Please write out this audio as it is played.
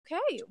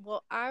Okay,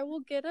 well, I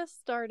will get us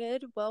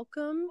started.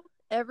 Welcome,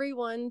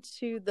 everyone,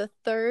 to the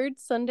third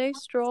Sunday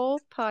Stroll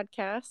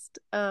podcast.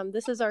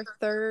 This is our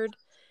third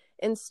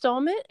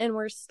installment, and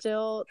we're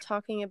still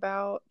talking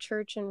about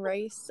church and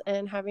race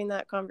and having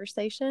that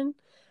conversation.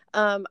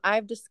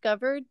 I've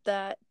discovered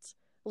that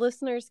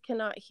listeners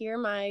cannot hear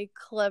my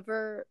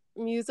clever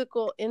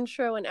musical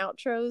intro and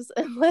outros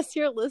unless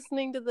you're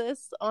listening to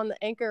this on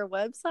the Anchor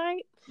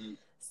website.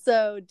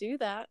 So do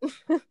that.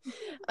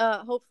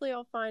 Hopefully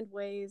I'll find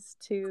ways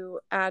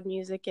to add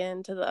music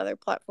into the other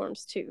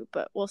platforms too,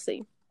 but we'll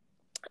see.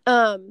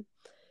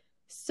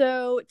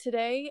 So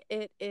today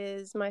it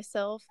is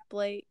myself,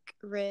 Blake,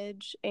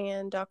 Ridge,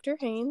 and Dr.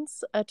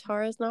 Haynes.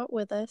 Tara's not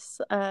with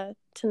us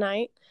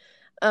tonight.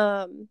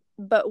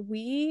 But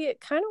we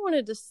kind of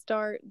wanted to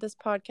start this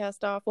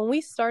podcast off. When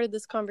we started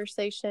this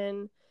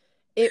conversation,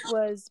 it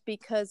was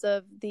because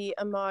of the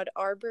Ahmaud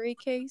Arbery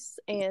case.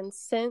 And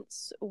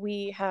since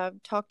we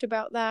have talked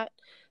about that,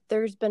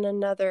 there's been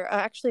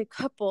actually a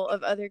couple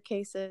of other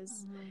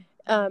cases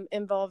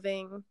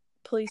involving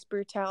police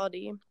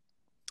brutality.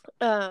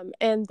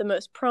 And the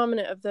most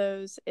prominent of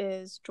those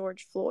is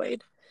George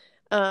Floyd.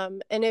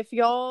 And if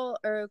y'all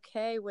are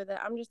okay with it,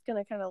 I'm just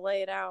going to kind of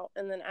lay it out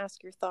and then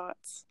ask your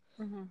thoughts.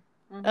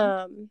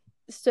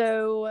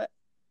 So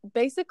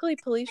basically,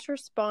 police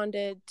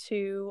responded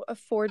to a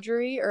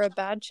forgery or a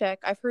bad check.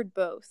 I've heard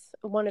both.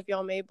 One of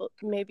y'all may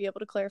be able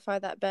to clarify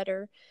that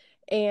better.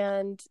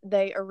 And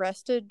they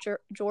arrested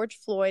George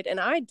Floyd. And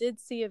I did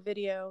see a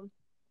video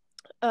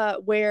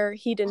where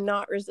he did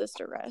not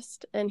resist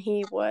arrest, and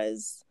he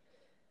was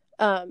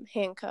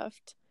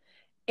handcuffed.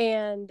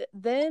 And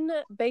then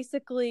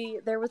basically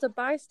there was a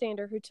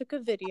bystander who took a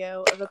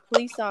video of a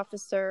police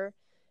officer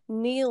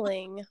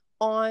kneeling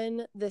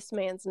on this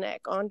man's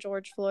neck, on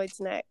George Floyd's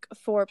neck,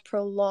 for a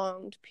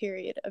prolonged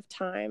period of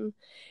time.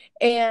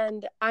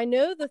 And I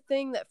know the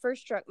thing that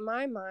first struck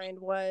my mind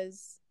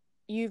was,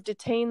 you've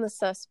detained the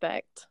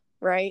suspect,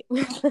 right?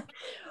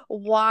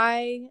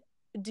 Why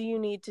do you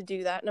need to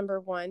do that? Number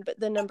one. But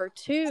then number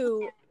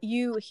two,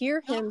 you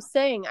hear him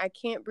saying, I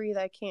can't breathe,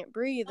 as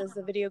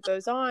the video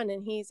goes on,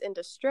 and he's in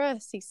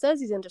distress. He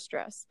says he's in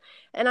distress.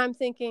 And I'm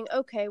thinking,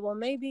 okay, well,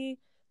 maybe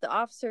the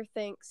officer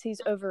thinks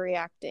he's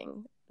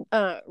overreacting,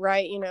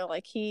 right? You know,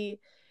 like he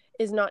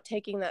is not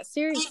taking that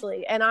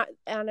seriously. And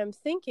I'm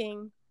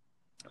thinking,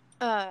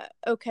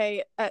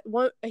 okay,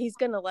 he's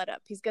going to let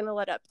up.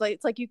 Like,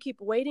 it's like you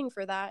keep waiting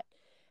for that.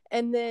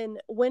 And then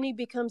when he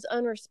becomes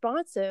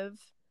unresponsive,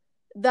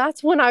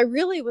 that's when I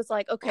really was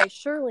like, okay,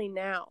 surely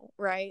now,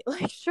 right?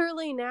 Like,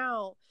 surely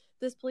now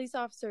this police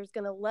officer is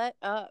going to let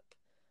up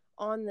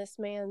on this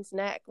man's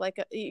neck, like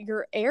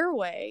your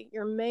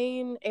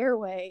main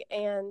airway.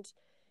 And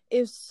it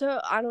was so,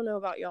 I don't know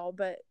about y'all,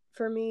 but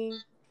for me,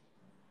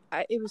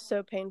 it was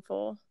so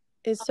painful.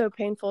 It's so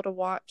painful to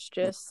watch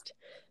just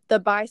the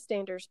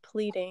bystanders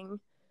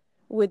pleading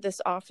with this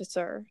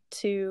officer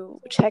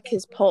to check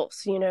his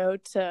pulse,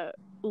 to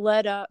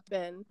let up,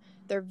 and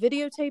they're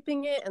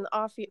videotaping it, and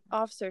the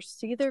officers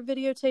see they're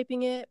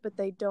videotaping it, but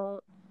they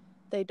don't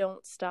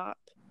stop.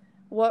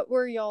 What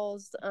were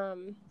y'all's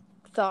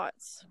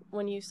thoughts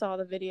when you saw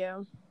the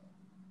video?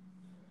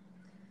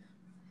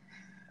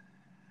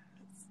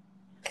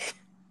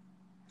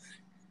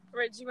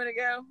 Rich, you want to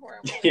go?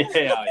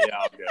 Yeah,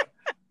 I'll go.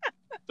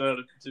 So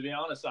to be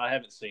honest, I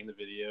haven't seen the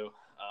video.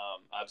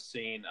 I've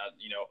seen,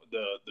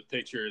 the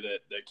picture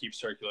that keeps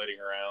circulating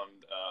around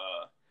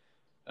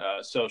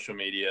social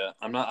media.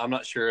 I'm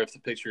not sure if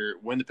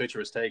when the picture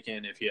was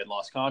taken, if he had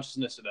lost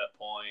consciousness at that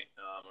point,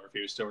 or if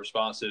he was still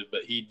responsive.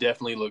 But he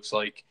definitely looks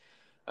like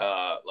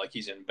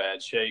he's in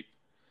bad shape.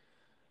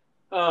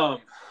 I've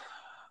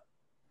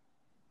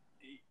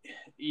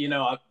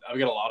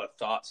got a lot of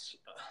thoughts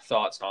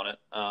on it.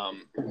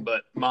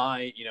 But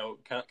my,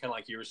 kind of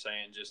like you were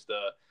saying, just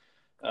the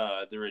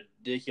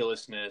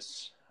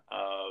ridiculousness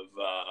of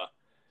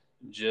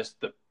just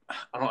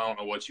I don't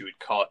know what you would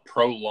call it,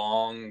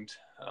 prolonged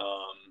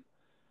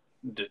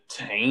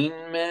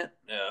detainment,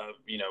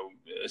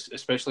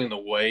 especially in the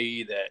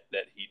way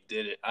that he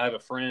did it. I have a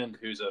friend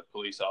who's a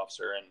police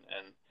officer,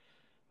 and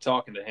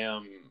talking to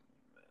him,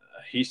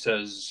 he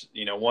says,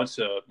 once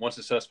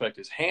a suspect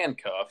is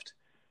handcuffed,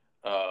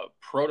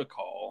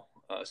 protocol,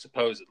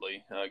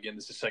 supposedly, again,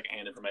 this is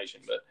secondhand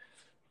information, but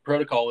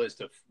protocol is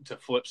to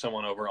flip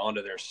someone over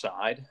onto their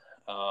side.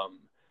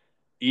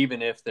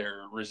 Even if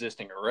they're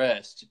resisting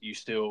arrest,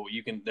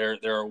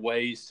 there are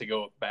ways to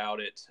go about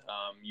it.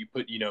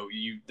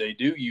 They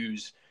do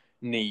use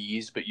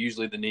knees, but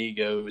usually the knee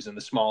goes in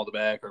the small of the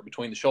back or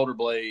between the shoulder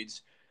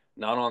blades,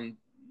 not on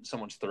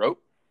someone's throat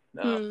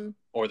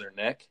or their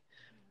neck.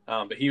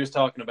 But he was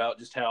talking about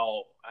just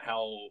how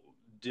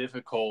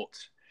difficult,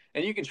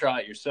 and you can try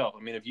it yourself.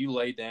 I mean, if you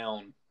lay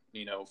down,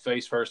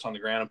 face first on the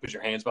ground and put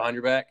your hands behind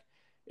your back,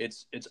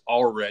 it's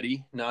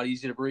already not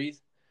easy to breathe.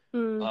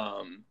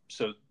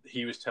 So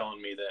he was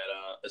telling me that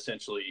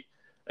essentially,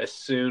 as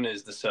soon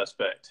as the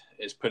suspect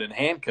is put in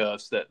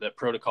handcuffs, that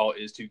protocol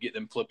is to get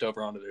them flipped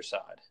over onto their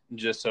side,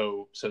 just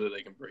so that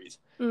they can breathe.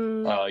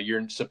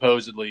 You're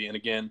supposedly, and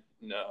again,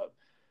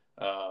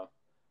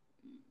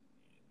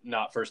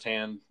 not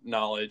firsthand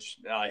knowledge.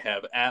 I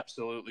have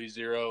absolutely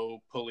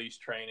zero police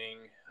training,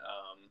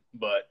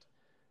 but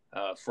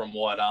from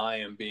what I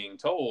am being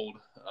told,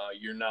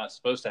 you're not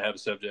supposed to have a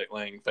subject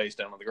laying face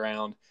down on the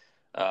ground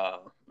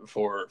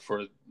for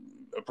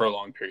a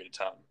prolonged period of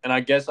time. And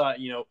I guess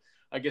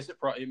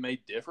it may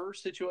differ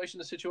situation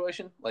to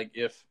situation. Like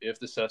if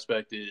the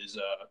suspect is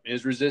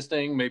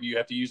resisting, maybe you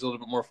have to use a little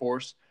bit more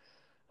force.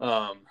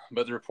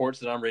 But the reports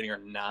that I'm reading are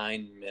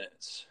 9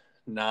 minutes.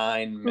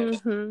 9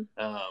 minutes.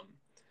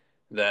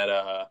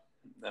 That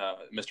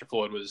Mr.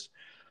 Floyd was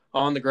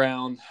on the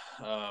ground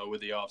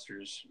with the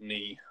officer's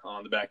knee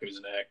on the back of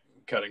his neck,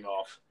 cutting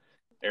off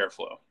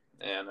airflow.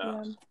 And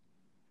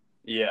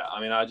I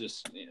mean,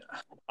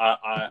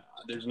 I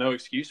there's no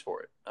excuse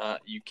for it.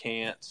 You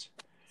can't,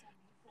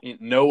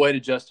 no way to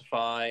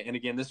justify. And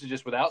again, this is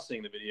just without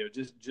seeing the video,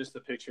 just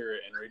the picture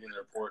and reading the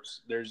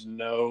reports. There's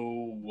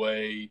no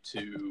way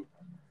to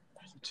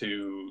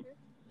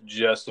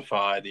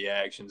justify the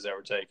actions that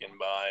were taken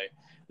by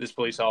this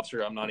police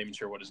officer. I'm not even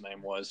sure what his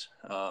name was.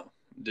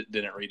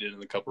 Didn't read it in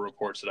the couple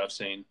reports that I've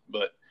seen,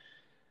 but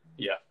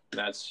yeah,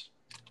 that's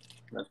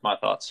my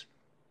thoughts.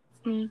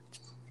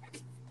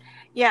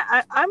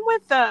 Yeah, I'm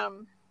with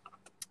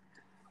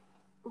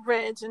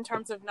Ridge in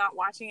terms of not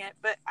watching it,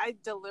 but I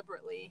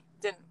deliberately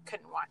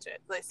couldn't watch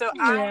it.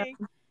 I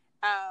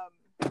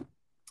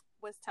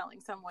was telling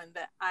someone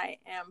that I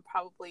am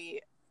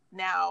probably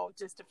now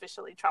just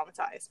officially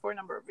traumatized for a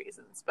number of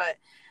reasons, but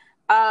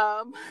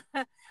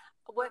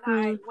when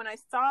I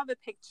saw the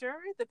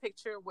picture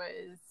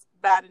was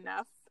bad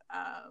enough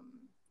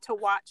to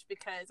watch,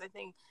 because I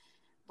think,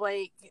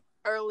 Blake,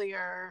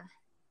 earlier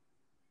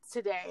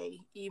today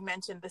you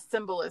mentioned the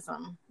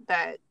symbolism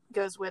that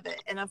goes with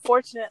it, and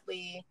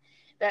unfortunately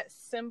that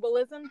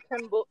symbolism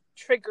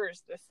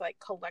triggers this like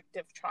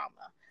collective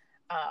trauma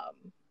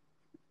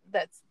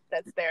that's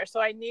there.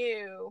 So I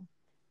knew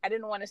I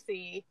didn't want to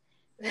see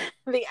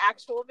the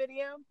actual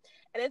video.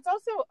 And it's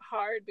also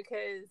hard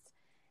because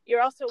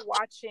you're also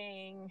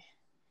watching,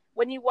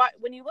 when you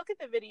look at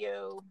the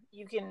video,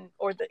 you can,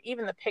 or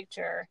even the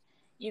picture,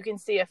 you can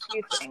see a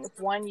few things.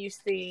 One, you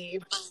see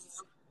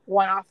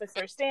one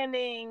officer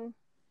standing,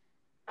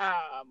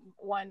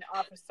 one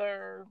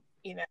officer,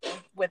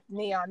 with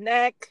knee on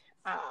neck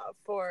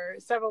for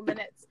several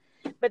minutes.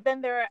 But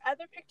then there are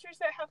other pictures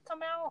that have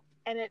come out,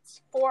 and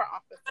it's 4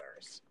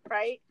 officers,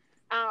 right?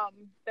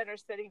 That are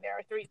sitting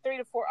there, 3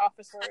 to 4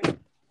 officers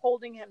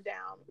holding him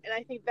down. And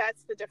I think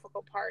that's the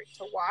difficult part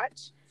to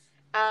watch.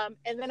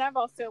 And then I've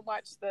also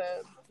watched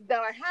the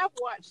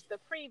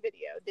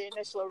pre-video, the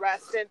initial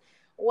arrest. And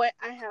what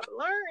I have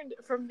learned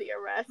from the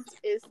arrest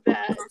is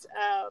that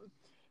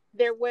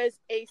there was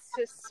a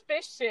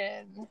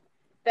suspicion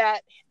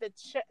that the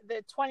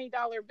 $20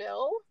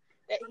 bill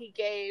that he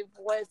gave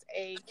was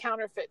a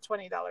counterfeit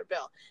 $20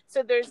 bill.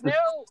 So there's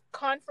no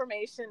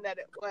confirmation that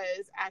it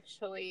was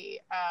actually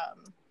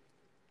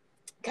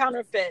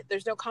counterfeit.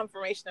 There's no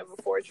confirmation of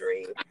a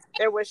forgery.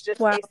 There was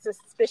just a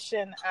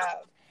suspicion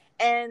of.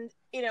 And,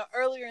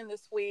 earlier in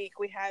this week,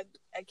 we had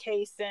a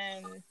case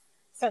in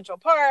Central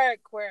Park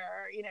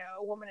where,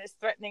 a woman is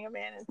threatening a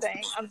man and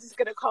saying, I'm just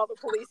going to call the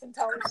police and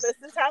tell them this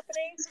is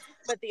happening.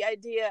 But the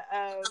idea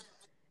of,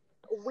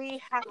 we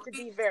have to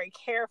be very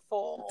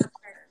careful,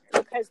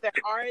 because there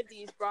are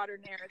these broader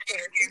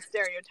narratives and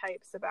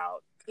stereotypes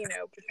about,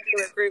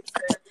 particular groups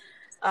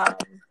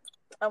that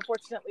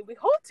unfortunately we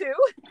hold to,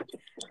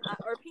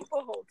 or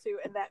people hold to,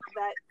 and that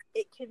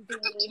it can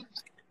be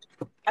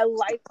a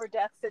life or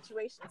death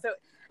situation. So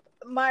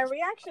my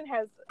reaction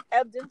has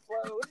ebbed and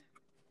flowed.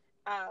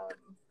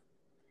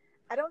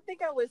 I don't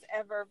think I was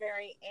ever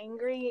very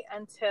angry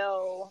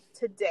until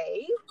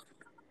today.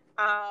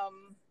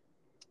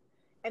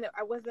 And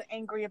I wasn't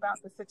angry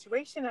about the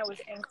situation. I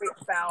was angry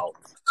about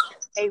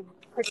a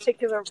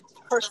particular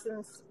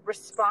person's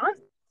response.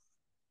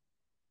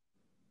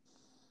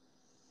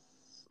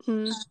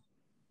 The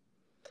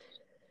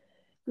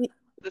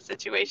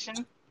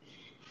situation.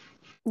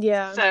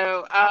 Yeah.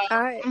 So,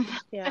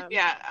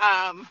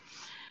 yeah.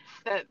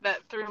 That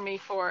threw me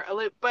for a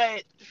loop.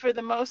 But for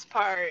the most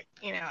part,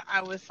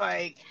 I was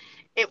like,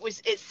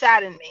 it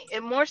saddened me.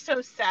 It more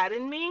so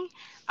saddened me.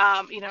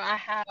 I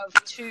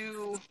have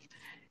two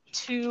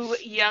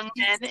young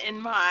men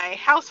in my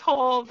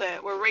household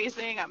that we're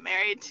raising. I'm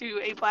married to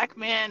a Black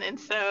man, and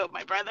so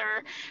my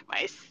brother,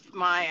 my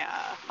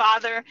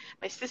father,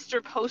 my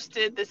sister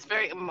posted this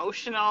very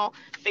emotional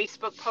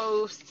Facebook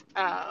post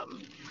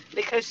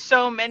because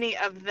so many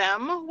of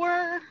them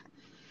were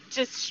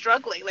just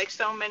struggling. Like,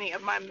 so many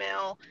of my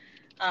male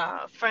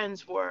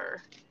friends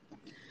were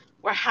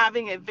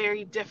having a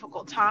very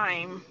difficult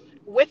time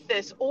with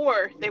this,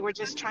 or they were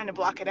just trying to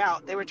block it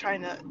out. They were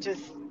trying to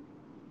just,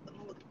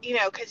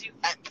 because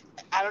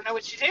I don't know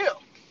what you do.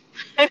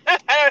 I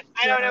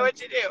don't know what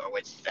you do or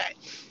what you say.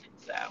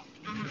 So,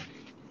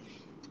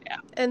 yeah.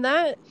 And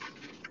that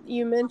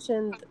you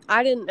mentioned,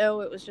 I didn't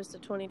know it was just a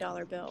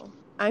 $20 bill.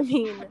 I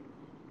mean,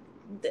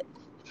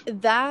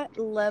 that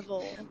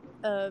level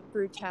of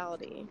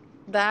brutality,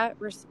 that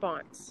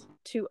response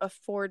to a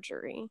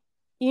forgery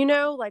You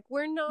know, like,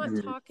 we're not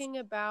talking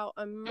about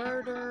a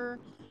murder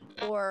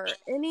or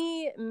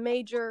any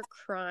major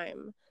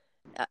crime,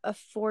 a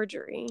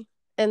forgery,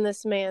 and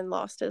this man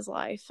lost his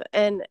life.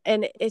 And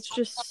it's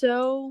just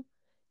so,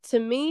 to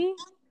me,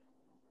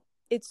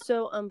 it's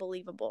so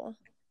unbelievable.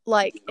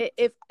 Like,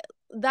 if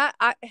that,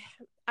 I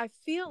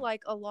feel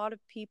like a lot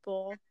of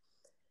people,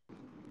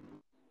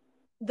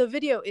 the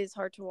video is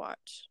hard to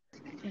watch,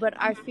 but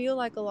I feel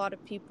like a lot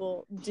of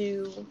people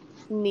do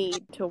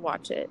need to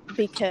watch it,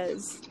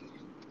 because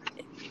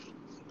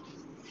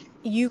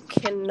you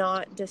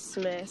cannot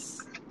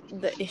dismiss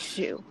the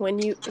issue when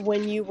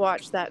you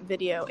watch that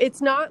video.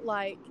 It's not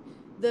like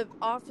the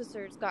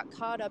officers got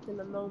caught up in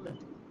the moment.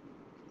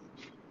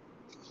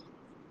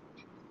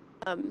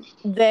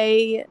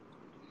 They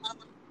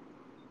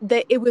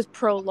it was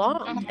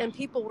prolonged, and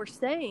people were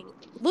saying,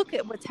 look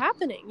at what's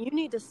happening, you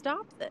need to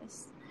stop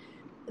this.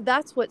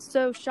 That's what's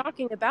so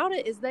shocking about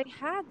it, is they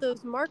had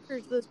those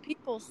markers, those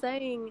people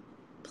saying,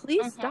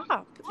 please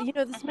stop,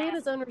 this man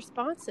is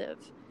unresponsive.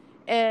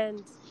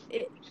 And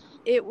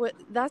it was,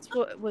 that's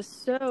what was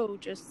so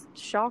just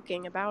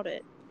shocking about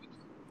it.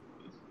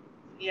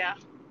 Yeah.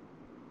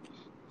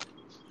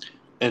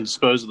 And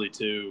supposedly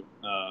too,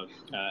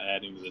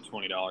 adding to the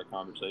 $20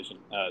 conversation,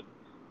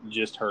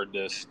 just heard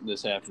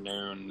this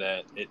afternoon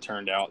that it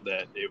turned out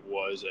that it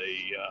was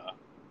a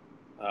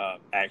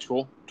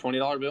actual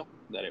 $20 bill,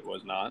 that it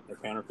was not a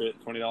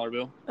counterfeit $20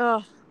 bill.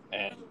 Oh.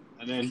 And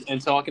then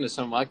talking to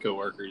some of my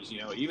coworkers,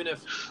 even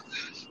if,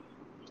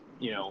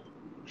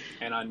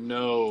 and I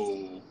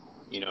know,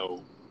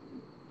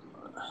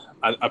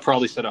 I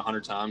probably said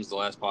 100 times the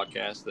last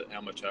podcast that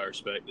how much I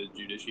respect the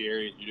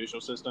judiciary and judicial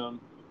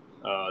system,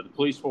 the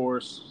police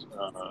force.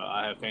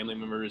 I have family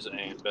members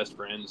and best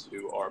friends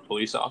who are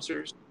police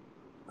officers.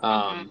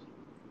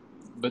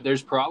 But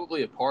there's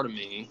probably a part of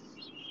me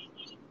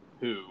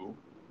who,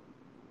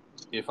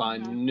 if I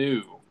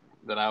knew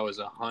that I was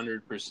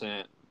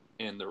 100%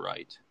 in the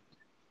right,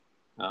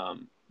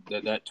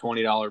 that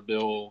 $20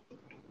 bill,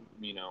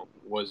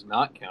 was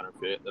not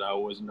counterfeit, that I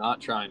was not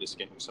trying to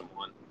scam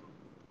someone,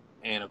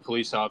 and a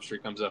police officer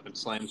comes up and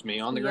slams me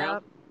on the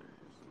ground,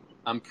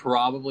 I'm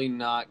probably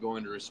not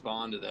going to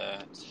respond to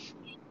that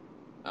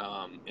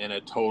in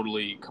a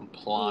totally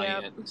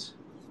compliant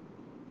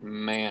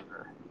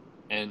manner.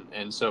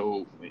 And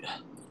so, I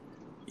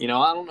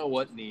don't know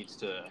what needs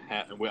to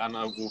happen. I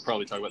know we'll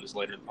probably talk about this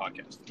later in the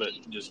podcast, but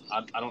just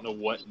I don't know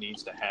what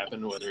needs to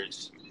happen, whether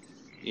it's,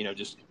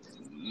 just,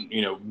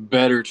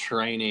 better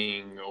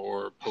training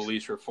or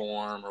police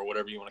reform or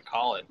whatever you want to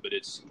call it. But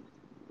it's,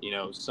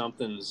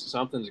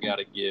 something's got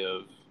to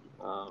give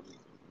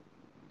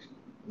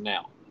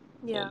now.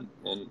 Yeah.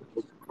 And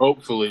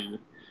hopefully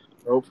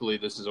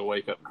this is a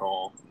wake-up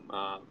call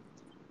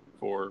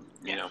for,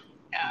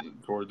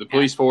 for the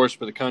police force,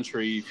 for the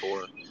country,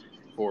 for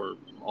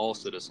all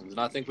citizens. And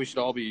I think we should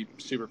all be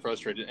super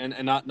frustrated.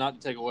 And not to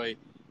take away,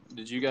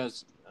 did you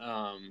guys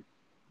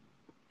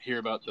hear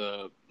about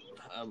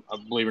I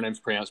believe her name is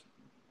pronounced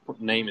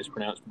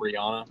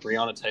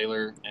Breonna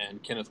Taylor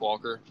and Kenneth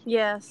Walker?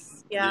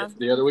 Yes. Yeah.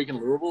 The other week in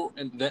Louisville,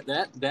 and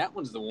that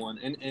one's the one,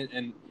 and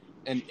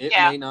it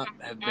may not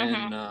have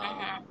been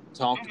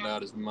talked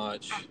about as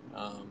much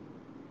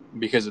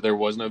because there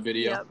was no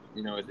video.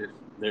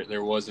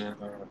 There wasn't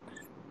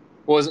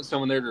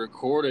someone there to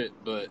record it,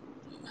 but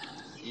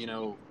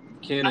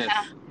Kenneth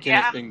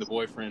being the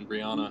boyfriend,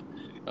 Breonna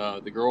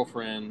the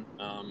girlfriend,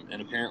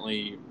 and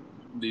apparently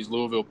these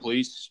Louisville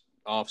police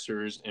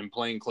officers in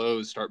plain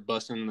clothes start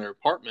busting in their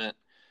apartment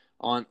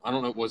on, I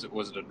don't know, was it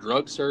a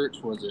drug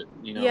search? Was it,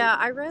 Yeah,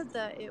 I read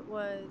that it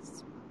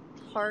was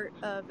part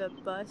of a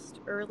bust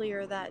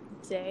earlier that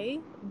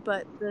day,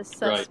 but the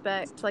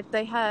suspect, like,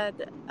 they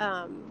had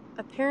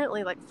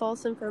apparently like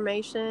false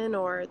information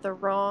or the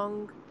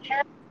wrong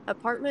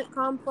apartment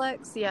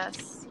complex.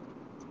 Yes.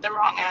 The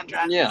wrong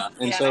address. Yeah,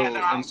 and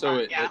so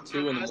at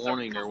 2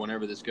 a.m. or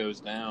whenever this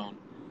goes down,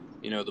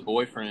 the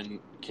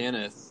boyfriend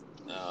Kenneth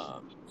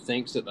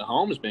thinks that the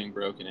home is being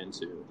broken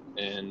into,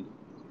 and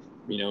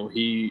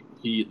he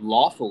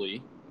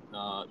lawfully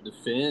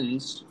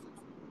defends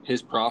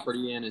his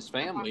property and his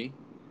family,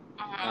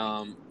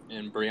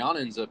 and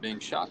Breonna ends up being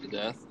shot to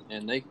death,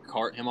 and they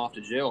cart him off to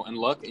jail. And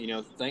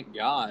thank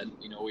God,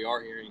 we are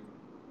hearing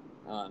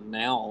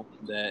now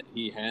that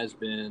he has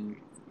been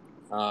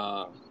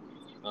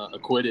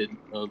acquitted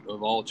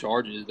of all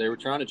charges. They were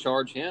trying to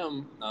charge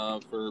him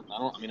for I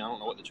don't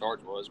know what the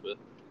charge was, but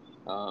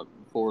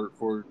for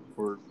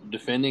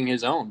defending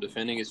his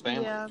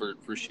family,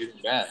 for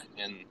shooting back.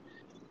 And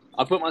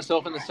I put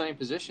myself in the same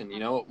position.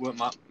 My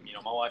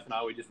wife and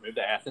I, we just moved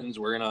to Athens.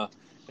 We're in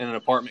an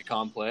apartment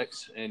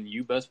complex, and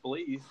you best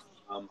believe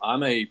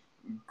I'm a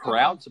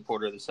proud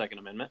supporter of the Second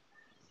Amendment.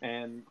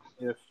 And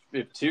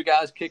if two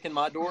guys kick in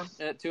my door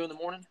at 2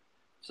 a.m,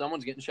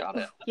 someone's getting shot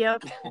at.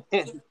 Yep.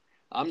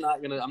 I'm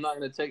not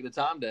gonna take the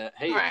time to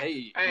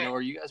hey,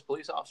 are you guys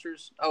police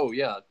officers? Oh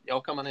yeah, y'all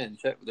coming in?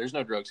 Check. There's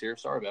no drugs here.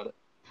 Sorry about it.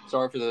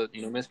 Sorry for the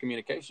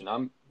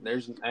miscommunication.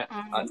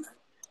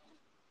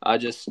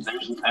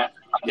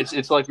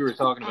 It's like we were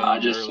talking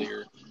about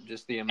earlier.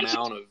 just the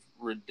amount of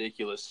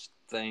ridiculous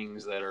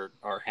things that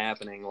are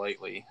happening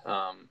lately.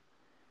 Mm-hmm.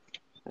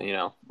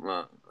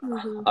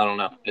 I don't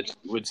know.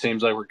 It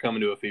seems like we're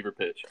coming to a fever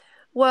pitch.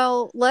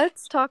 Well,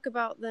 let's talk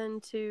about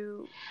then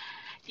to.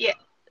 Yeah.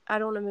 I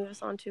don't want to move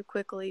us on too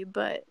quickly,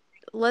 but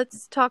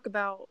let's talk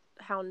about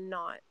how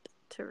not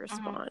to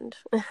respond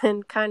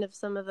and kind of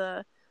some of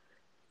the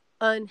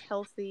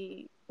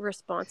unhealthy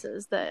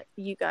responses that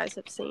you guys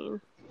have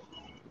seen.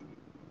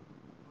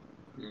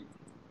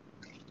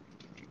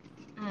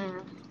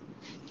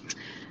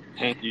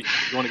 Hank, you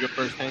want to go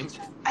first, Hank?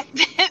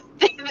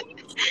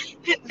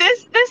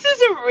 This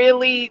is a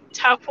really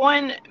tough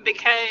one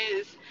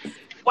because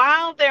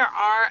while there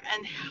are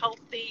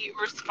unhealthy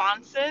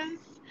responses,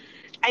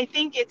 I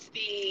think it's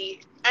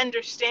the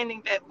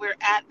understanding that we're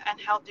at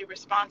unhealthy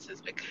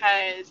responses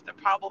because the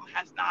problem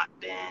has not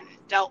been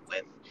dealt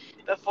with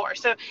before.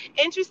 So,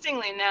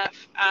 interestingly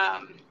enough,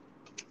 I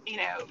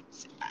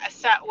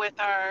sat with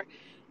our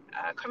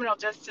criminal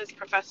justice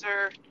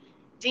professor,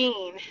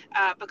 Dean,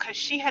 because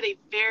she had a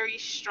very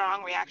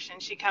strong reaction.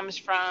 She comes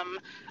from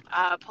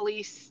a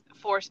police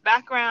force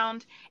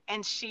background,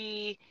 and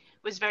she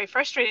was very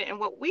frustrated. And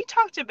what we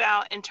talked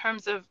about in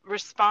terms of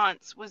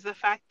response was the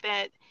fact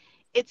that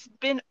it's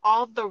been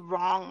all the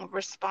wrong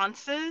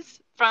responses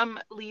from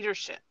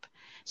leadership.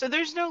 So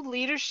there's no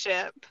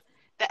leadership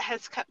that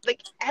has come,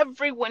 like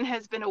everyone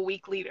has been a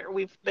weak leader.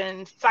 We've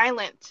been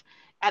silent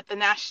at the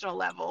national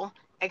level,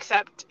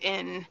 except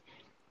in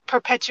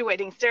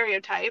perpetuating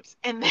stereotypes,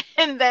 and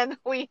then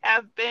we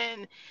have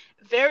been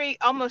very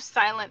almost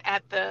silent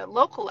at the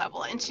local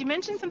level. And she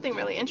mentioned something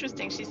really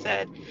interesting. She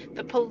said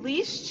the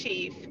police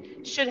chief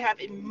should have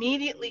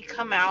immediately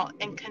come out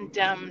and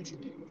condemned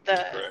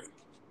the Correct.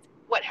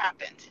 what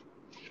happened.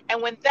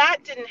 And when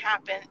that didn't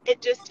happen,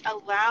 it just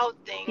allowed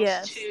things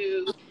Yes.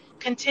 to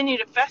continue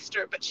to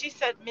fester. But she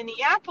said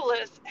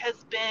Minneapolis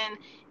has been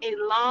a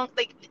long,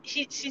 like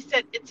she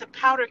said, it's a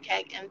powder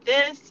keg. And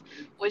this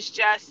was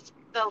just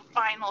the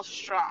final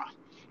straw.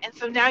 And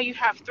so now you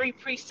have 3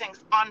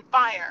 precincts on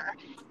fire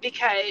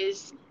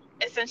because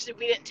essentially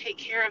we didn't take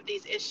care of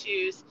these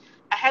issues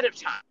ahead of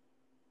time.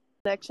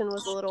 Connection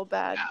was a little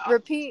bad. Oh,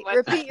 Repeat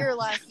your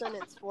last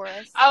sentence for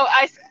us. Oh,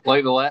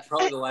 Like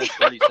probably the last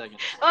 30 seconds.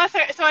 Well,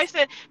 so I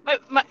said,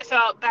 so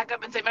I'll back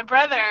up and say, my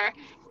brother,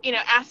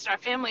 asked our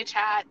family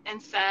chat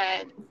and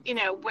said,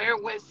 where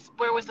was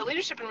the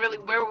leadership, and really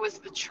where was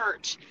the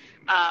church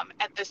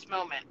at this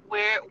moment?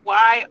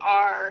 Why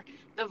are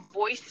the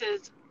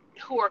voices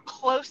who are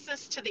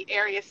closest to the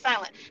area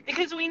silent?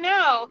 Because we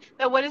know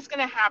that what is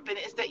going to happen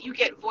is that you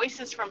get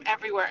voices from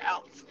everywhere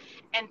else,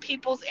 and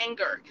people's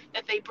anger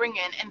that they bring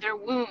in and their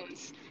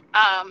wounds.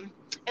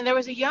 And there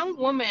was a young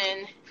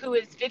woman who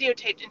was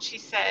videotaped, and she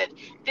said,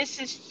 this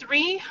is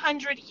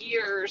 300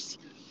 years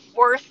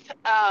worth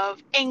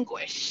of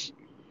anguish,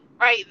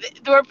 right?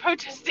 They were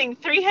protesting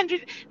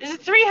 300, this is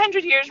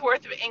 300 years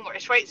worth of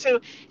anguish, right? So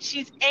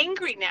she's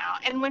angry now.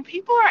 And when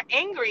people are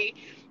angry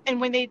and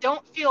when they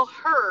don't feel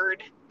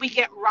heard, we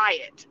get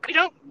riot. We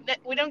don't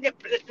get,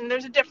 and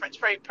there's a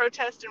difference, right?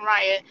 Protest and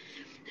riot.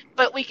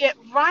 But we get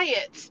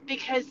riots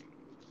because,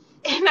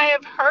 and I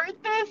have heard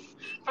this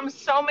from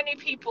so many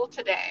people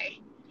today,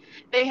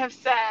 they have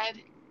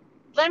said,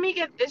 let me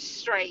get this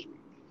straight.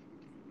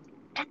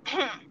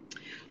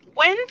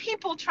 When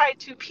people tried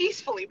to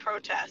peacefully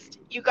protest,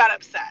 you got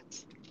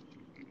upset.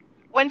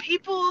 When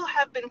people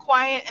have been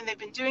quiet and they've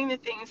been doing the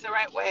things the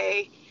right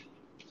way,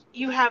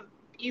 you have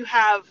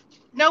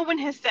no one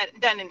has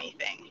done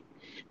anything.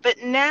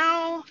 But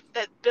now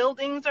that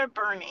buildings are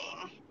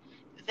burning,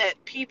 that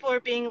people are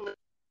being,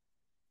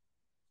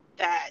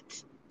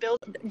 that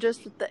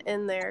Just at the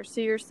end there.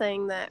 So you're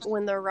saying that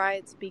when the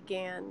riots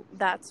began,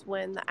 that's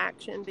when the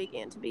action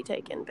began to be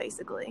taken,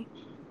 basically.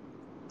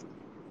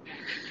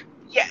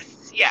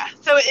 Yes, yeah.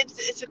 So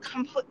it's a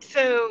complete.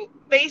 So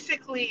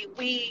basically,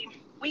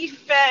 we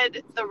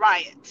fed the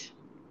riot.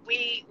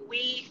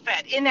 We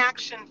fed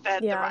inaction,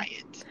 fed the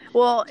riot.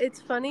 Well,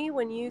 it's funny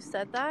when you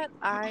said that,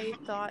 I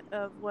thought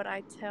of what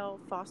I tell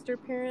foster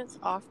parents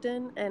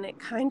often, and it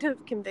kind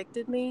of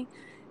convicted me,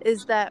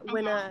 is that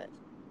when a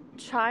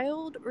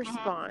child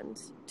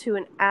responds to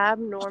an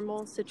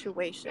abnormal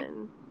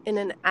situation in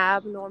an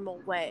abnormal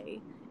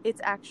way,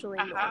 it's actually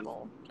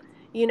normal.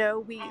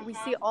 We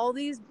see all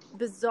these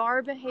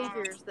bizarre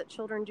behaviors that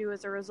children do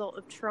as a result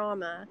of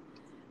trauma.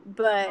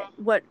 But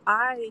what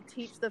I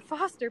teach the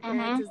foster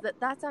parents is that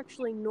that's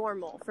actually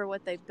normal for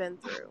what they've been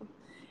through.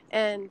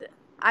 And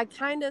I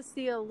kind of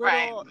see a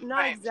little,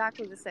 not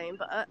exactly the same,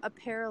 but a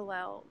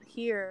parallel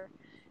here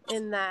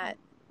in that,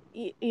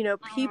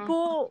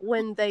 people,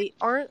 when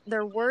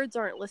their words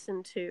aren't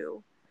listened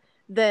to,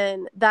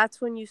 then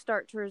that's when you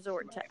start to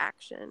resort to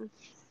action.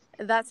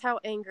 That's how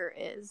anger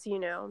is,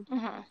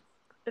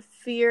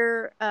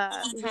 Fear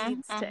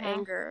leads to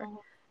anger.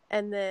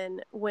 And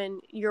then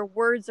when your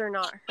words are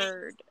not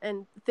heard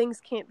and things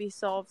can't be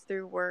solved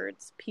through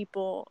words,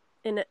 people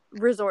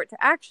resort to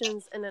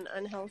actions in an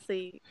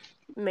unhealthy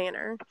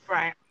manner.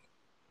 Right.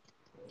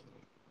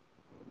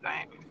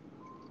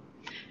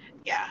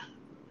 Yeah.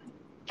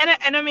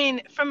 And I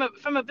mean, from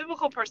a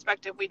biblical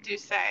perspective, we do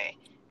say,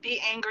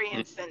 "Be angry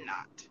and sin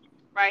not."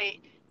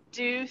 Right?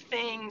 Do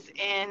things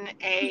in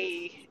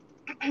a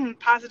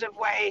positive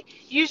way.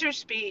 Use your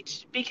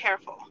speech. Be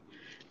careful.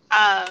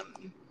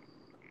 Um,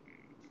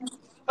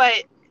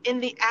 but in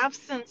the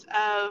absence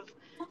of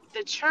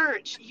the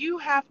church, you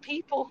have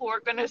people who are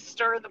going to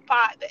stir the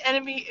pot. The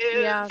enemy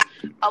is Yeah.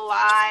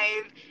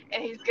 alive,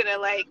 and he's going to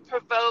like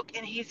provoke,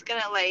 and he's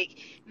going to like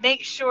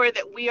make sure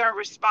that we are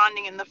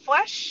responding in the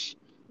flesh,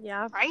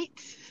 Yeah.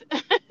 right?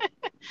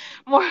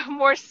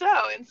 more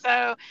so. And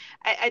so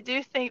I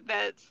do think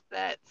that's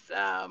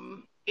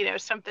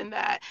something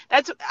I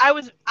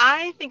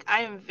think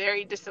I am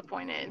very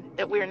disappointed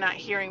that we're not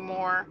hearing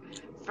more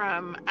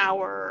from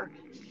our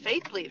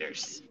faith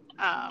leaders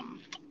at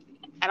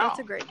That's all.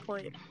 a great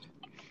point.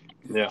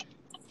 Yeah.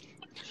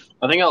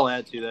 I think I'll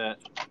add to that.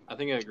 I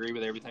think I agree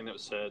with everything that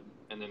was said,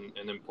 and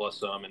then plus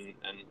some, and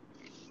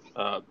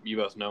you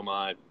both know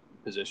my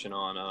position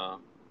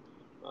on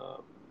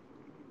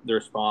the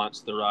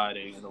response, the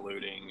rioting, and the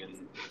looting,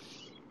 and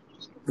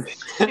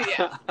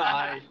Yeah.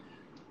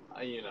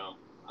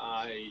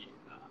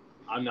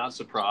 I'm not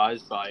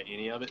surprised by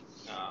any of it.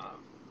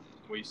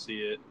 We see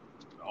it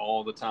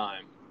all the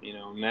time.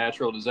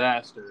 Natural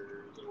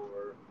disasters,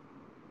 or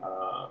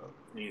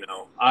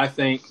I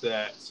think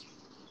that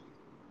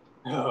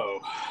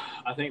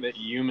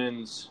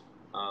humans,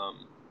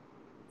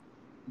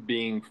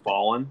 being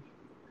fallen,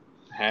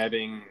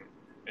 having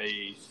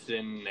a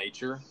sin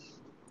nature,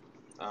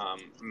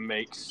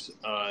 makes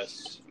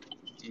us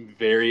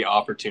very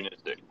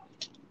opportunistic.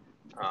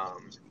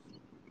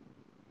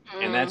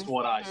 And that's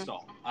what I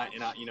saw. I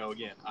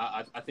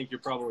think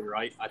you're probably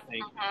right. I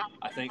think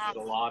that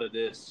a lot of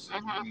this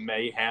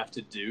may have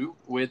to do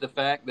with the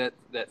fact that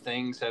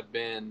things have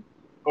been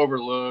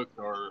overlooked,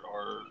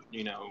 or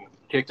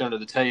kicked under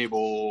the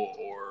table,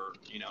 or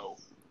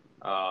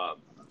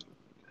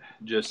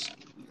just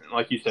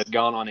like you said,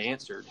 gone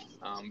unanswered.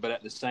 But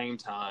at the same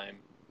time,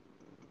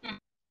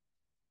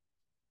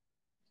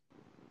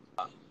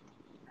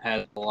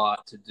 has a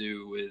lot to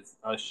do with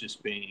us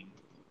just being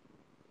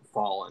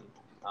fallen.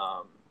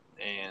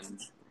 And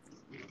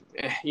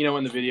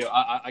in the video,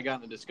 I got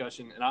in the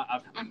discussion, and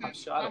I've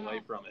shied away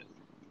from it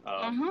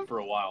for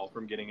a while,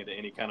 from getting into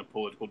any kind of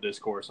political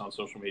discourse on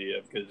social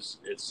media, because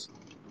it's,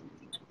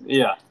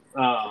 yeah.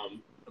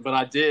 But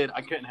I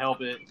couldn't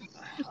help it.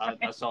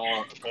 I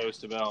saw a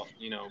post about,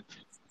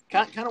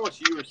 kind of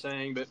what you were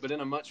saying, but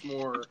in a much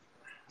more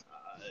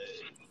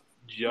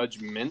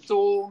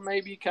judgmental,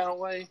 maybe, kind of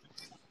way.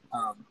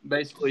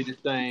 Basically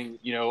just saying,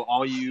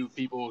 all you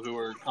people who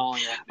are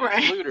calling out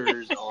these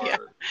looters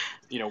are,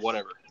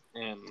 whatever.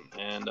 And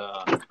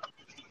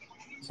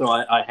so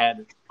I had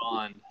to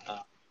respond to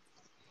that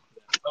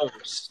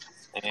post.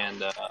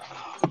 And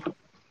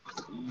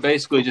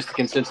basically just the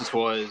consensus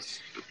was,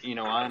 he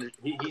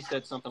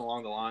said something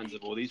along the lines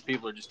of, well, these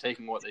people are just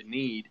taking what they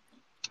need.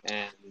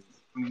 And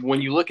when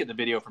you look at the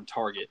video from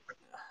Target,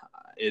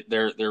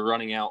 they're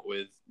running out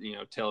with,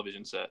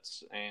 television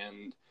sets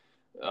and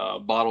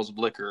bottles of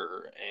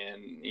liquor,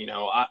 and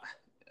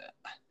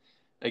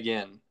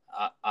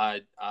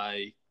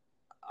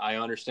I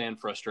understand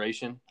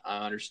frustration.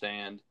 I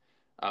understand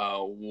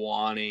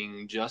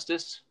wanting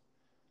justice,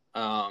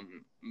 but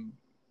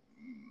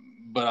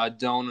I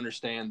don't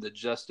understand the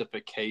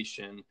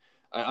justification.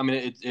 I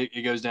mean,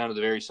 it goes down to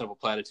the very simple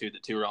platitude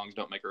that two wrongs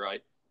don't make a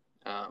right.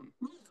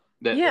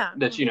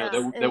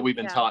 That we've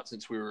been taught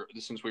since we were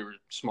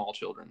small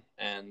children,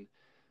 and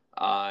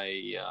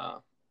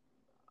I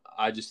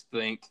just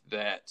think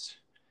that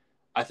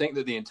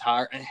the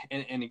entire,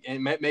 and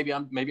maybe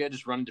I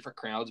just run different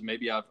crowds.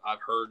 Maybe I've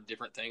heard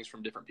different things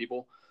from different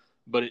people,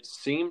 but it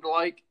seemed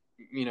like,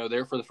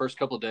 there for the first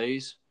couple of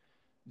days,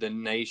 the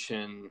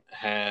nation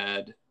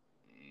had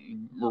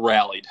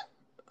rallied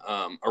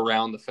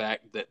around the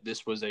fact that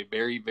this was a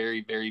very,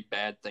 very, very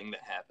bad thing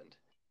that happened.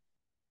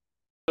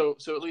 So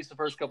at least the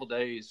first couple of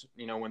days,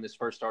 when this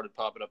first started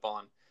popping up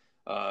on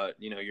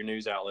your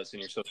news outlets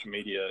and your social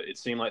media, it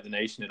seemed like the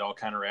nation had all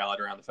kind of rallied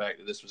around the fact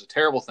that this was a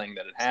terrible thing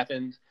that had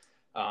happened,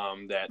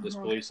 that this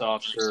police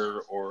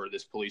officer or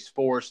this police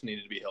force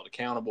needed to be held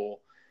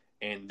accountable.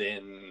 And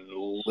then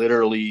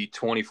literally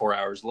 24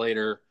 hours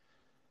later,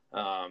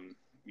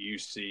 you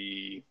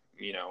see,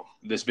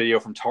 this video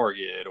from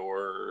Target,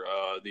 or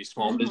these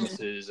small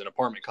businesses and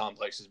apartment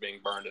complexes being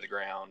burned to the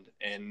ground.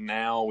 And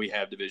now we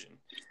have division.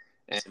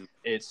 And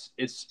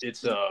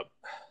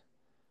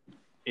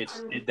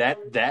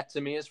that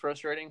to me is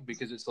frustrating,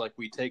 because it's like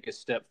we take a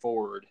step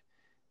forward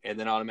and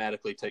then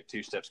automatically take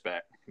two steps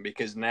back,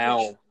 because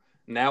now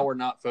we're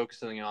not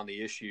focusing on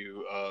the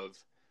issue of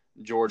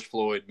George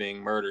Floyd being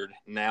murdered.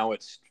 Now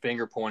it's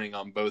finger pointing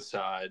on both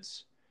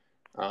sides.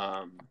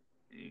 All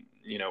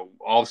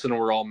of a sudden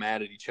we're all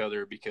mad at each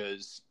other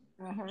because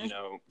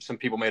some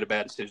people made a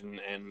bad decision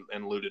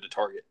and looted a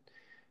Target,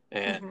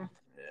 and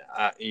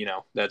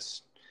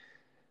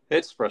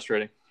it's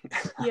frustrating.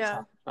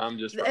 Yeah. I'm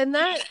just and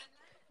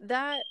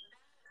that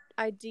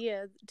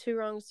idea, two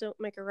wrongs don't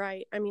make a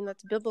right, I mean,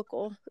 that's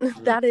biblical.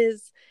 That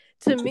is,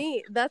 to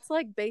me, that's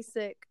like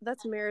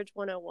that's marriage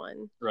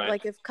 101. Right.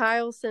 Like, if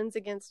Kyle sins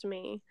against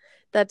me,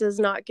 that does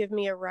not give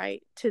me a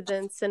right to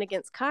then sin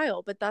against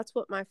Kyle, but that's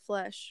what my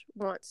flesh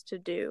wants to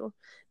do.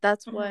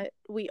 That's what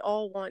we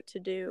all want to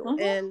do.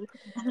 And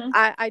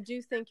I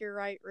do think you're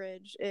right,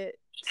 Ridge. It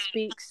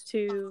speaks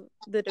to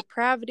the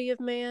depravity of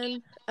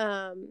man.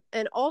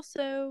 And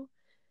also,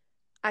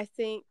 I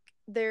think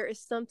there is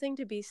something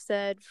to be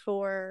said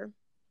for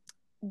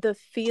the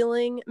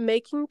feeling,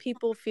 making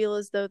people feel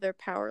as though they're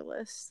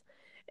powerless.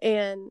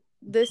 And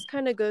this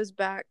kind of goes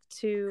back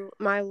to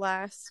my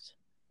last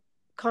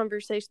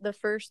conversation, the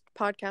first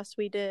podcast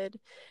we did,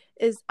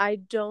 is I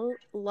don't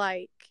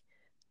like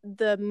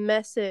the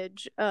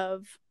message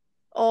of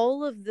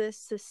all of this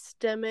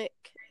systemic,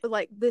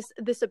 like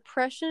this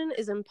oppression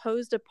is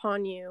imposed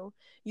upon you.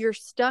 You're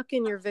stuck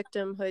in your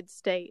victimhood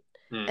state,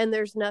 and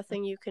there's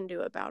nothing you can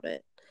do about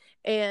it.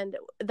 And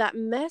that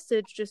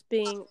message just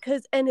being,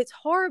 and it's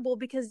horrible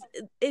because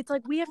it's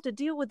like we have to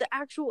deal with the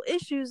actual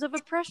issues of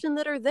oppression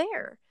that are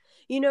there.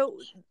 You know,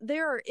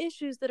 there are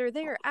issues that are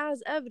there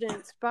as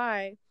evidenced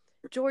by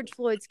George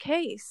Floyd's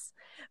case.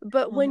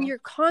 But when you're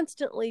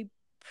constantly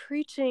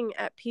preaching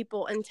at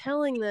people and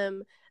telling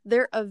them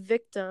they're a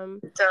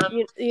victim,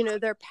 you know,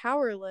 they're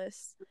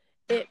powerless,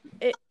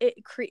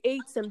 it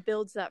creates and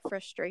builds that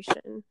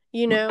frustration.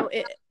 You know,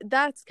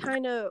 that's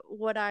kind of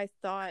what I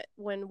thought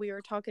when we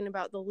were talking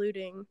about the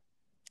looting.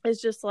 Is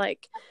just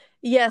like,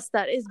 yes,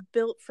 that is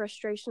built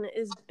frustration, it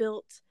is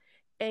built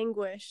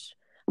anguish,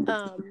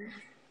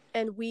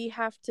 and we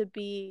have to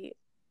be,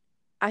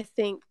 I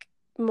think,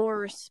 more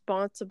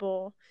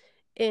responsible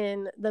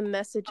in the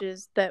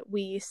messages that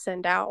we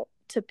send out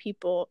to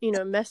people, you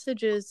know,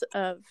 messages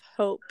of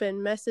hope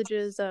and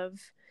messages of,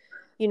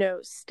 you know,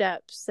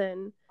 steps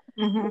and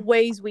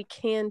ways we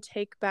can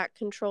take back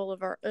control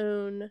of our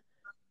own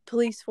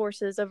police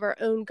forces, of our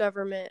own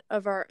government,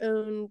 of our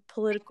own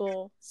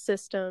political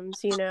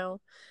systems. You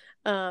know,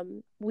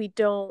 we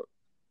don't,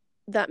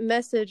 that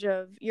message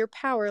of you're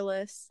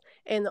powerless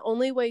and the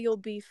only way you'll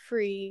be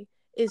free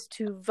is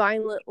to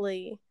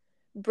violently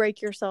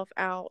break yourself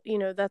out. You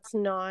know, that's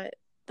not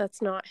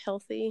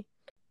healthy.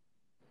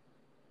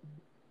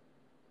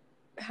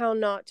 How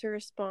not to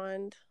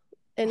respond.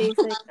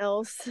 Anything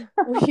else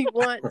we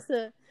want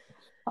to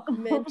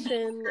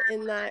mention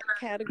in that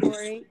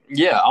category?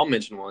 Yeah, I'll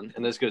mention one,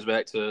 and this goes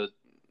back to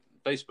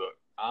Facebook.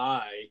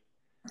 I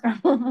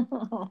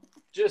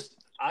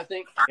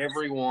think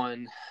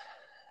everyone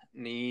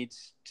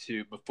needs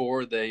to,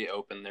 before they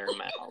open their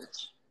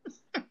mouths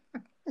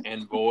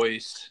and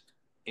voice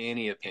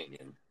any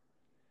opinion.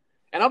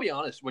 And I'll be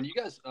honest, when you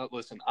guys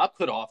listen, I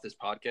put off this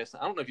podcast.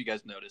 I don't know if you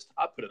guys noticed.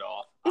 I put it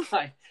off.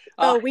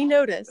 We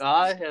noticed.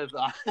 I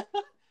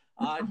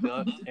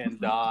ducked and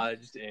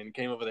dodged and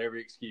came up with every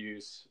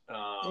excuse.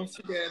 Yes,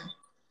 you did.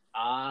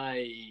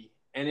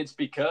 And it's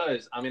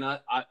because, I mean, I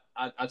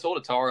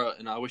told Atara,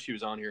 and I wish she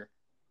was on here.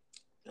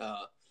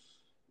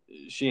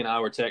 She and I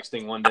were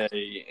texting one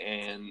day,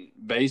 and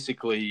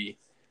basically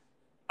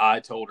I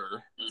told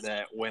her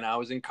that when I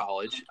was in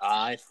college,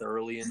 I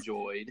thoroughly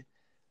enjoyed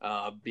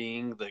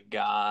being the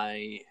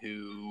guy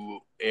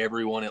who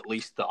everyone at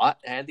least thought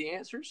had the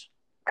answers.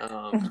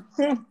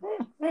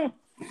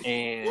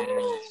 And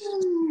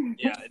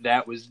yeah,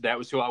 that was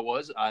who I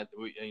was. I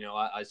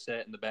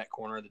sat in the back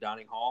corner of the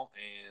dining hall,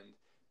 and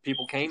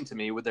people came to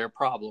me with their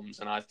problems,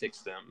 and I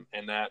fixed them.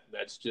 And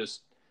that's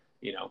just,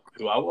 you know,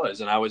 who I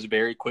was. And I was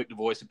very quick to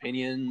voice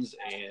opinions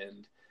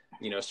and,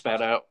 you know,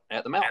 spat out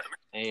at the mouth.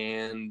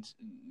 And,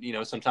 you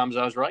know, sometimes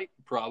I was right.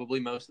 Probably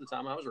most of the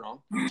time I was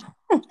wrong.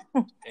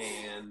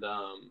 And,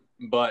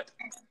 but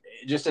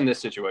just in this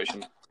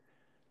situation,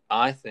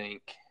 I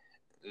think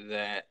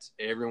that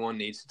everyone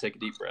needs to take a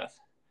deep breath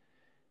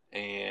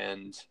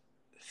and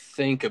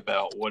think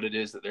about what it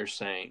is that they're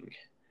saying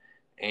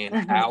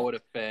and how it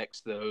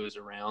affects those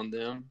around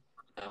them.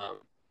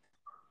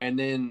 And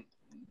then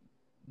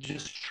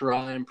just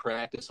try and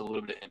practice a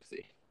little bit of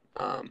empathy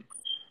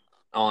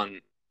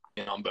on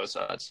both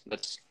sides.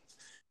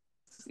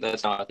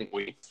 That's how I think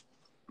we,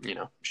 you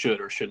know,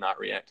 should or should not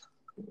react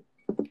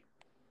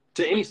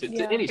to any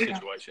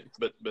situation,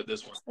 but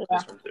this one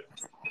too.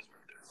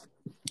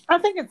 I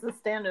think it's a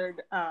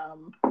standard,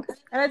 and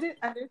I do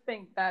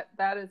think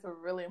that is a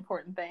really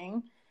important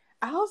thing.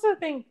 I also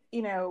think,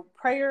 you know,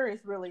 prayer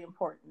is really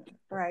important,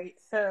 right?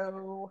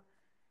 So,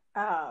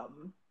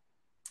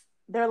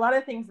 there are a lot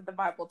of things that the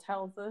Bible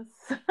tells us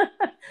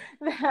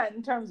that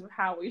in terms of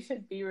how we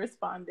should be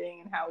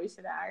responding and how we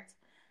should act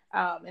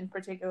in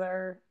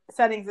particular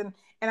settings. And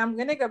I'm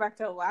going to go back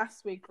to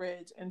last week,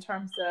 Ridge, in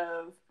terms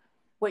of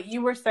what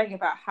you were saying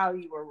about how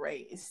you were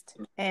raised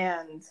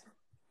and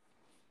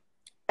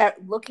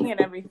looking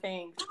at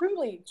everything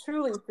truly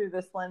through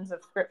this lens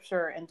of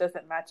scripture, and does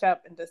it match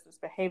up, and does this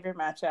behavior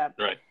match up?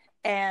 Right.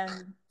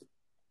 And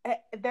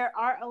there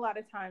are a lot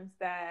of times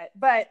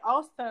but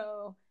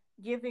also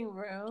giving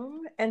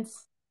room and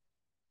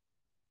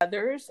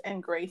others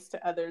and grace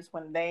to others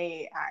when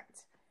they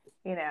act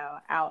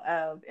out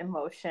of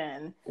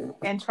emotion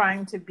and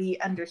trying to be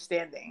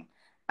understanding.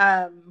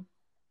 I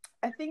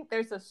think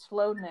there's a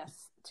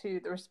slowness to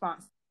the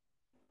response.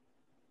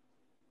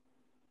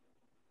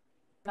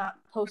 Not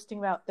posting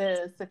about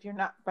this, if you're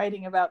not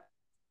writing about,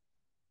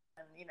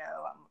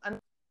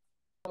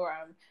 or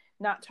I'm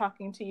not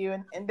talking to you,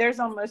 and there's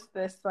almost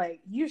this like,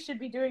 you should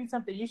be doing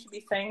something, you should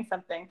be saying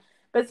something,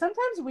 but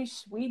sometimes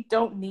we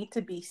don't need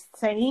to be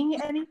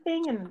saying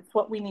anything, and it's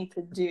what we need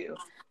to do.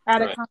 I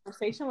had a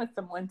conversation with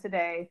someone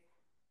today.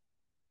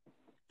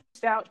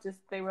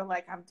 They were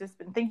like, I've just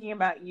been thinking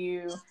about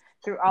you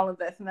through all of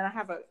this, and then I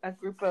have a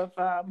group of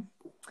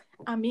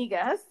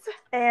amigas,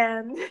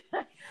 and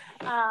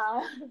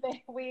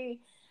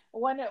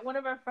one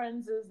of our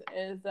friends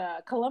is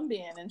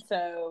Colombian, and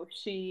so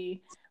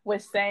she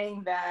was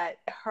saying that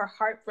her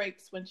heart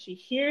breaks when she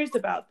hears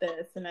about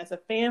this, and as a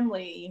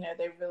family,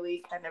 they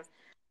really kind of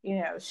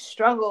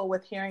struggle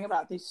with hearing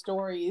about these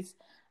stories,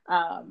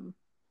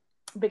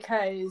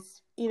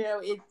 because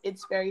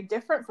it's very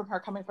different from her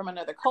coming from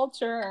another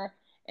culture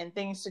and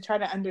things, to try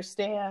to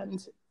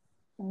understand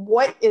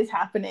what is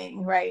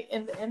happening right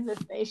in this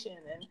nation.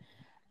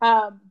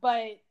 And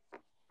but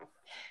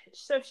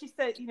so she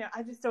said,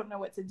 I just don't know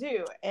what to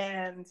do.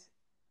 And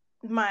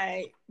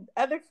my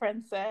other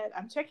friend said,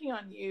 I'm checking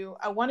on you,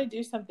 I want to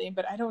do something,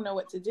 but I don't know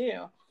what to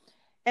do.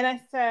 And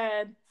I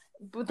said,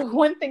 but the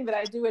one thing that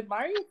I do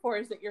admire you for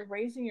is that you're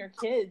raising your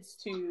kids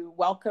to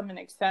welcome and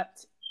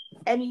accept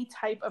any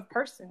type of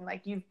person.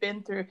 Like, you've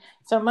been through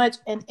so much,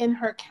 and in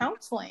her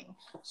counseling,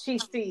 she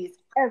sees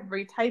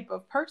every type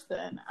of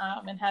person,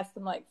 and has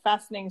some like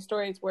fascinating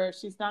stories where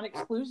she's not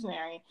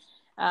exclusionary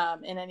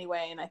in any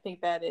way. And I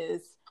think that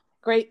is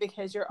great,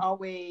 because you're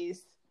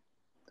always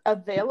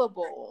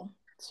available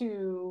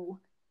to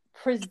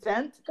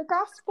present the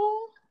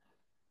gospel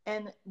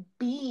and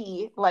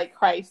be like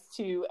Christ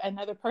to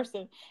another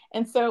person.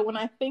 And so when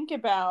I think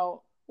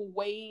about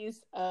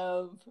ways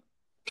of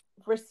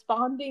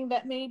responding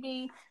that may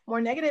be more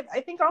negative,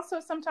 I think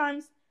also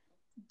sometimes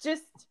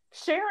just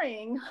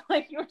sharing,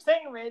 like you were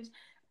saying, Ridge,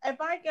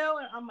 if I go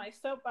on my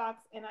soapbox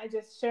and I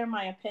just share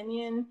my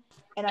opinion,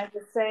 and I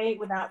just say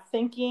without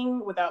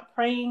thinking, without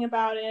praying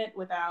about it,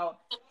 without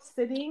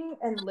sitting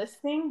and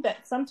listening,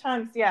 that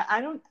sometimes,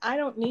 I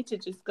don't need to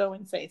just go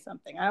and say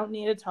something. I don't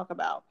need to talk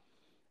about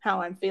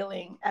how I'm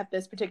feeling at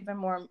this particular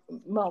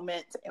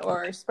moment,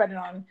 or spread it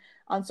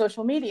on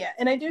social media.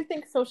 And I do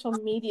think social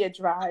media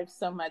drives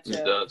so much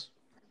of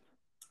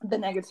the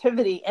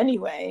negativity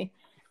anyway.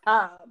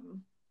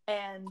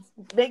 And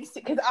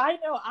because I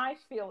know I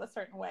feel a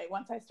certain way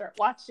once I start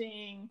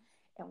watching,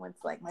 and once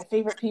like my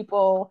favorite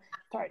people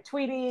start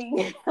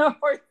tweeting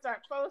or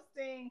start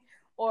posting,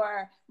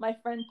 or my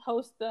friend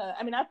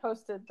I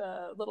posted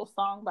the little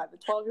song by the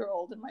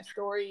 12-year-old in my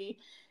story,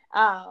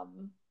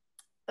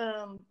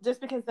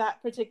 just because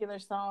that particular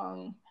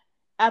song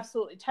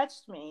absolutely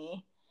touched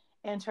me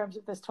in terms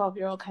of this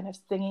 12-year-old kind of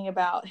singing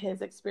about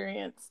his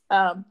experience.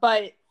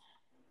 But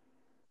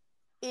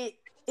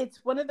it's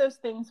one of those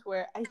things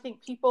where I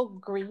think people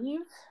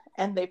grieve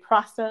and they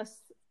process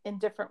in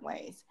different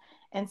ways.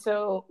 And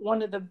so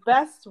one of the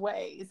best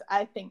ways,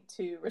 I think,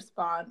 to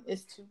respond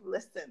is to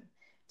listen,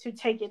 to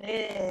take it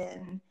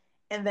in,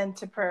 and then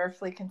to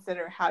prayerfully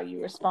consider how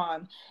you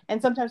respond.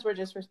 And sometimes we're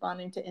just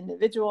responding to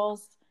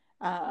individuals.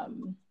 I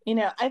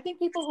think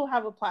people who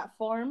have a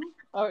platform,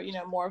 or,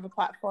 more of a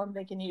platform,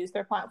 they can use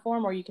their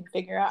platform, or you can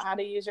figure out how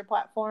to use your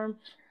platform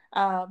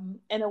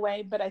in a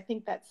way. But I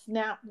think that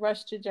snap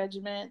rush to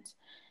judgment,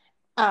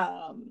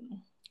 I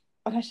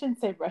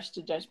shouldn't say rush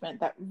to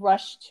judgment, that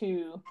rush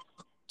to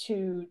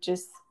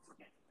just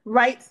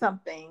write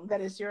something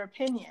that is your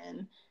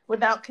opinion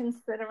without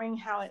considering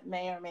how it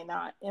may or may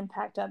not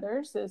impact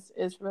others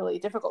is really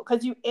difficult,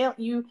 because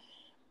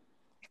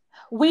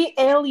we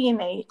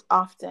alienate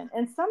often,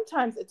 and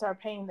sometimes it's our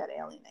pain that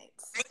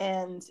alienates,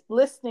 and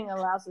listening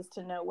allows us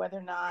to know whether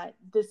or not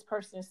this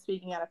person is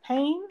speaking out of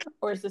pain,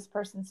 or is this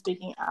person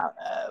speaking out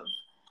of,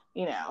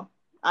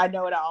 I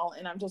know it all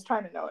and I'm just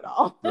trying to know it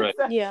all. Right.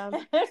 So, Yeah.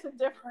 there's a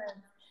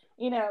difference,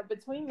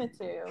 between the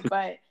two.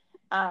 But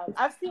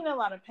I've seen a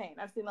lot of pain.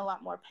 I've seen a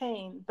lot more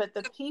pain, but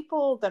the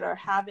people that are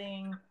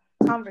having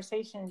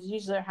conversations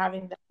usually are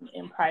having them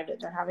in private.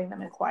 They're having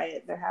them in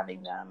quiet. They're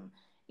having them,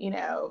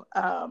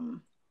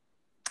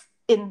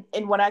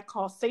 in what I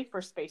call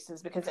safer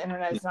spaces, because the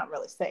internet is not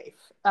really safe,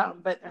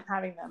 but they're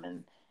having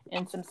them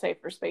in some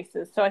safer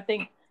spaces. So I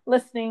think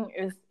listening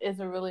is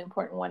a really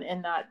important one,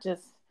 and not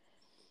just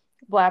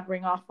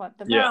blabbering off at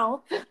the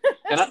mouth.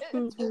 Tweeting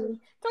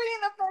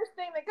the first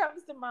thing that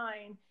comes to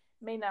mind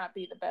may not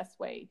be the best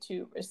way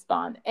to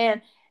respond.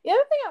 And the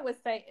other thing I would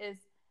say is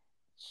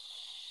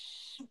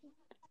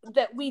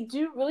that we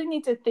do really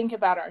need to think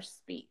about our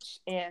speech.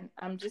 And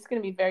I'm just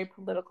going to be very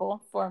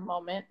political for a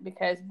moment,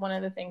 because one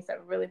of the things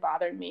that really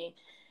bothered me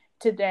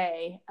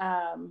today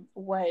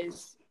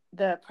was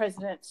the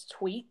president's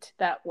tweet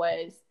that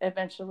was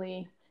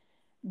eventually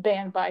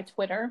banned by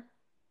Twitter,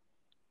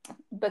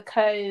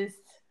 because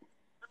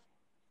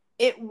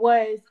it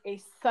was a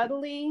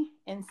subtly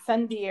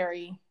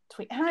incendiary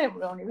tweet. I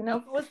don't even know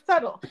if it was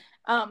subtle,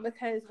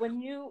 because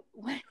when you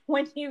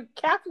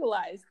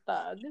capitalize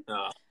thug,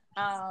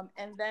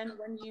 and then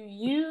when you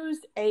use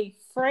a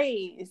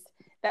phrase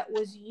that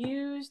was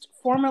used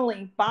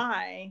formerly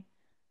by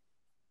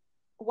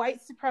white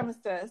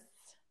supremacists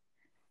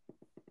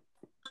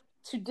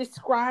to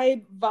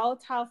describe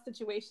volatile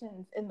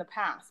situations in the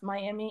past,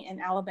 Miami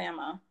and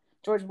Alabama,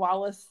 George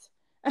Wallace.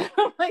 I'm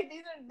like,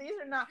 these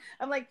are not.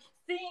 I'm like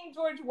seeing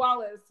George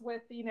Wallace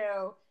with, you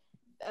know,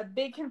 a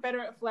big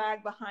Confederate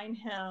flag behind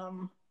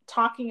him,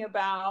 talking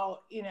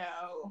about, you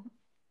know,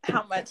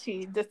 how much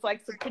he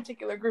dislikes a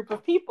particular group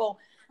of people,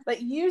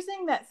 but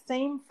using that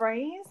same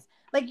phrase,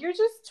 like you're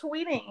just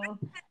tweeting.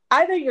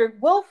 Either you're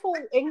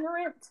willfully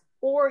ignorant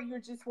or you're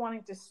just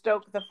wanting to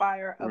stoke the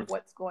fire of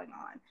what's going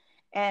on.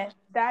 And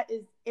that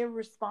is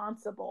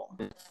irresponsible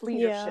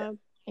leadership,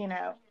 you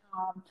know,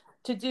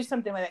 to do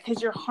something like that,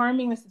 because you're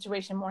harming the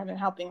situation more than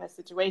helping the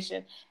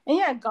situation. And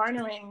yeah,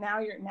 garnering, now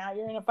you're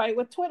in a fight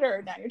with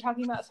Twitter. Now you're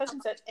talking about such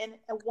and such. And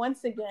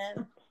once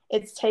again,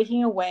 it's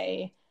taking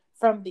away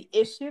from the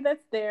issue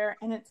that's there.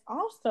 And it's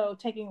also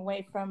taking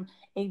away from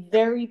a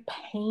very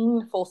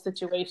painful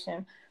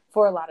situation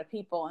for a lot of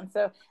people. And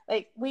so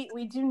like,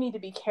 we do need to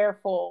be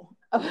careful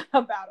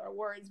about our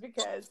words,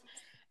 because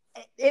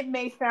it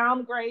may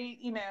sound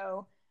great, you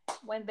know,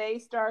 when they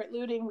start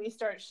looting, we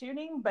start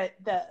shooting, but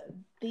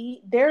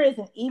there is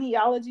an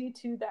ideology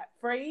to that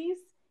phrase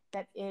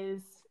that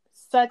is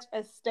such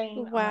a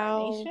stain on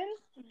our nation.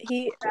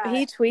 He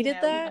tweeted, you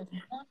know, that?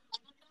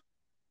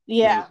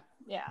 Yeah.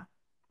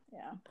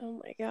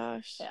 Oh my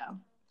gosh.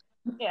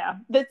 Yeah.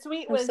 The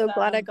tweet was, I'm so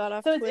glad I got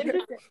off so Twitter.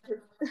 It's interesting.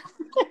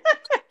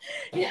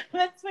 Yeah,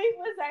 that tweet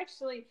was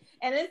actually,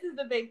 and this is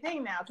the big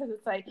thing now, because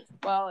it's like,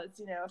 well, it's,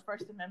 you know, a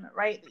First Amendment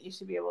right that you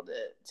should be able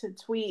to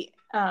tweet.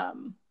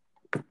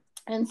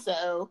 And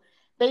so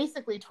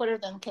basically Twitter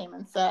then came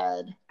and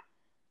said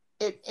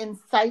it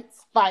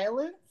incites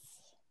violence.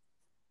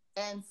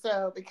 And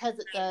so because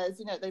it does,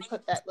 you know, they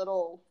put that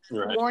little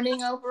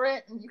warning over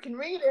it, and you can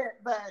read it,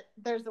 but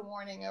there's a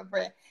warning over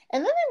it.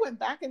 And then they went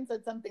back and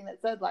said something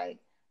that said, like,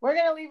 we're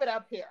going to leave it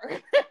up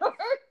here.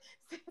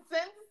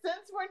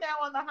 Since we're now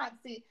on the hot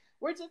seat,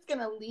 we're just going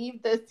to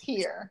leave this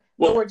here.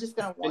 Well, we're just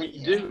going to warn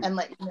you and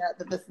let you know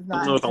that this is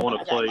not. I don't know if I want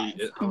to play. I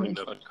don't even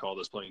know if I can call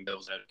this playing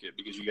devil's advocate,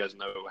 because you guys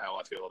know how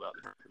I feel about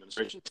the Trump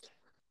administration.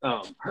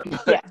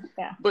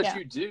 But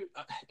you do,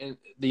 and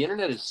the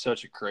internet is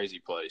such a crazy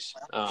place,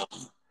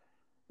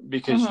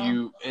 because I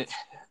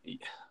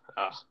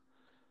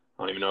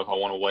don't even know if I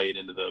want to wade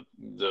into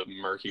the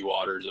murky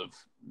waters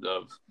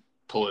of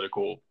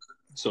political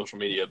social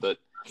media, but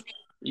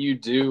you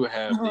do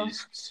have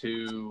these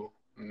two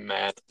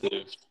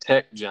massive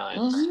tech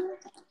giants,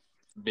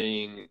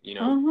 being, you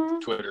know,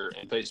 Twitter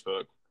and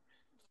Facebook,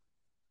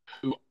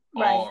 who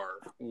are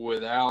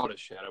without a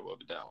shadow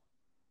of a doubt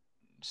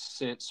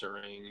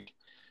censoring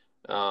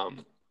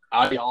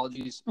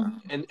ideologies,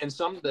 and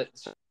some that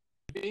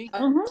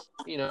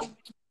you know,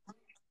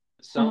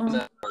 some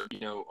that are, you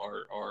know,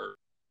 are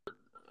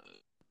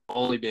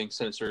only being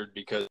censored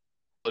because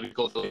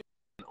political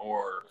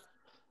or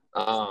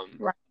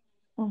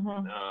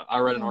I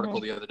read an article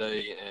the other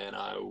day, and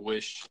I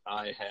wish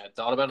I had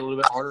thought about it a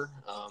little bit harder,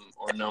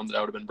 or known that I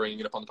would have been bringing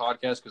it up on the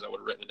podcast, because I would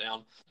have written it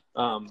down.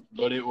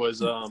 But it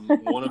was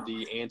one of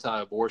the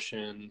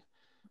anti-abortion,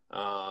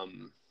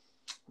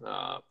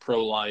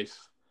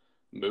 pro-life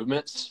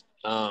movements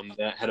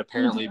that had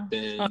apparently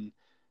been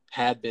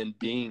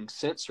being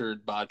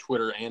censored by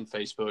Twitter and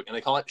Facebook, and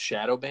they call it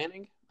shadow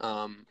banning.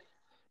 I'm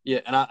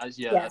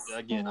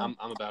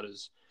about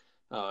as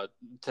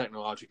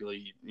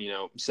technologically, you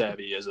know,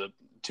 savvy as a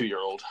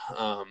 2-year-old.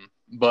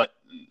 But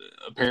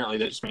apparently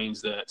that just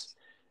means that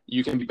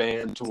you can be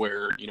banned to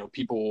where, you know,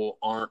 people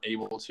aren't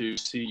able to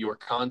see your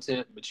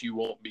content, but you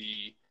won't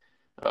be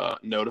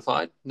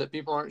notified that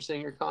people aren't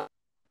seeing your content.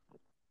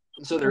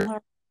 So there's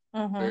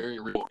a very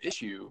real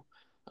issue,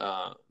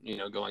 you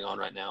know, going on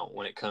right now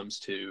when it comes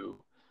to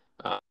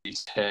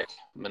these tech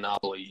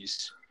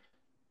monopolies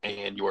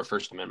and your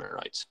First Amendment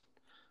rights.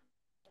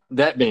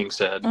 That being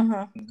said,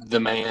 the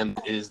man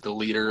is the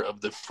leader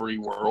of the free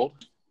world,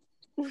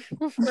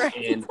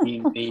 and he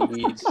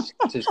needs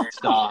to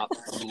stop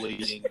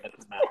bleeding at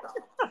the mouth.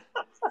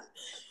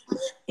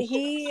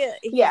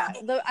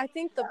 I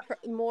think the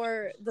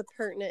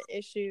pertinent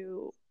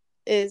issue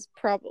is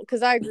probably,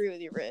 because I agree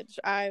with you, Rich.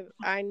 I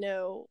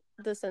know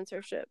the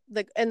censorship,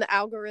 and the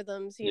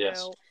algorithms, you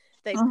know,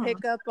 they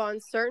pick up on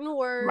certain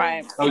words.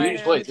 Right. Oh, you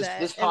just wait.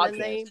 This podcast, and then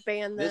they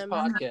ban them. This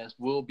podcast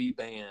will be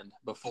banned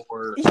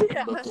before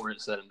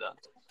it's said and done.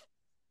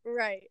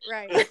 Right.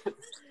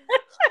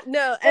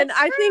 No, and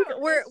I think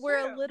we're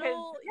a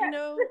little, you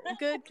know,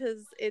 good,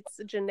 because it's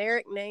a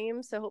generic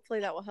name, so hopefully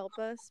that will help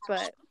us.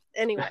 But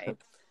anyway,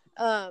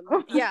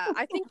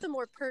 I think the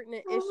more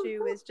pertinent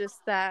issue is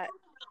just that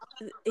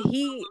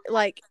he,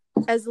 like,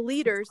 as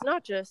leaders,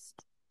 not just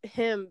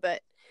him,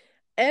 but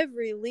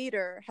every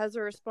leader has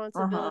a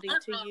responsibility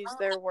to use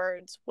their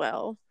words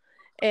well.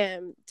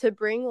 and to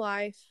bring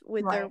life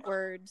with their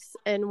words,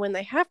 and when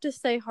they have to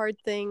say hard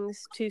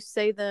things, to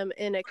say them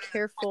in a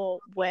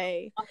careful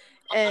way.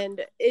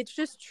 And it's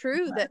just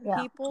true that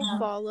people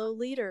follow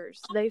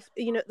leaders. They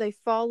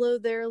follow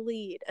their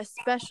lead,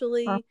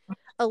 especially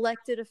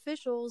elected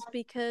officials,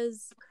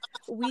 because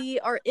we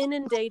are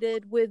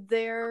inundated with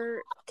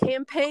their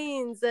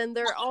campaigns, and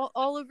they're all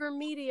over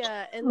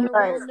media, and they're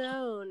well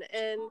known.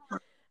 And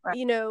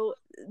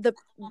the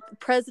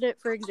president,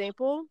 for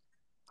example,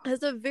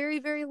 has a very,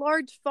 very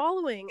large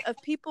following of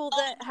people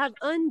that have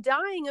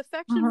undying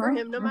affection for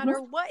him, no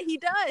matter what he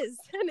does.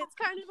 And it's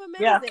kind of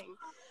amazing.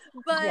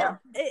 But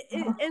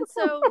and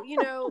so,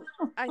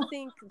 I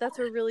think that's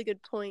a really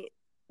good point,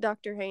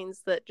 Dr.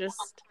 Haynes, that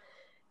just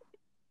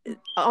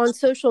on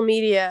social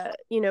media,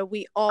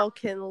 we all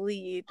can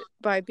lead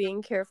by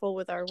being careful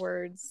with our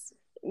words.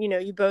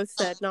 You both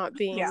said not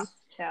being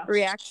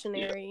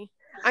reactionary.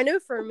 I know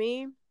for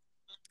me,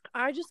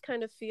 I just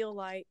kind of feel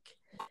like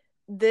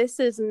this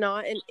is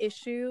not an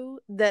issue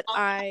that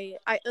I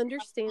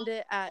understand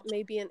it at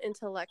maybe an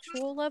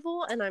intellectual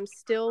level, and I'm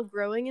still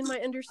growing in my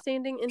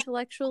understanding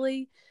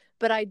intellectually,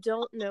 but I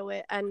don't know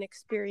it at an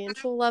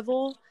experiential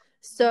level.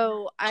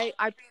 So I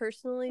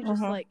personally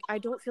just I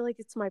don't feel like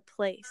it's my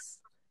place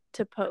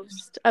to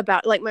post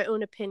about like my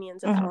own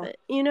opinions about it.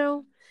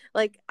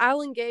 Like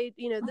I'll engage,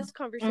 this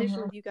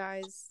conversation with you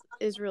guys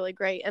is really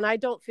great, and I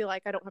don't feel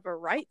like I don't have a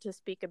right to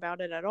speak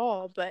about it at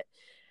all, but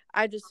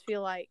I just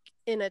feel like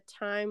in a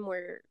time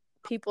where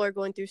people are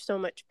going through so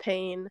much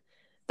pain,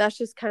 that's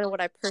just kind of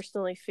what I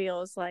personally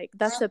feel is like,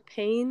 that's a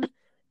pain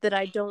that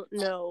I don't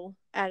know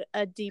at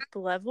a deep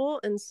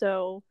level. And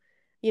so,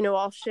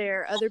 I'll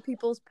share other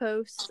people's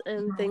posts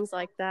and things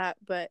like that,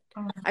 but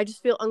I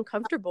just feel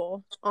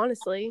uncomfortable,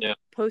 honestly,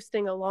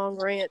 posting a long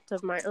rant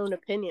of my own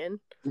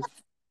opinion.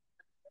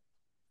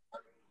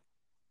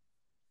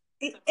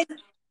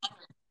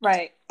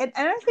 Right. And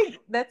I think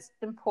that's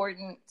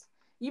important.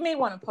 You may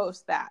want to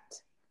post that,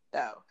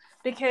 though,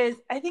 because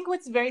I think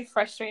what's very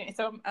frustrating,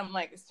 so I'm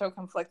like so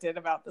conflicted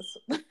about this.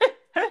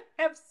 I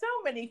have so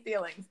many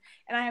feelings,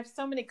 and I have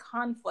so many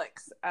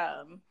conflicts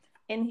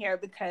in here,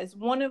 because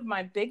one of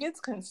my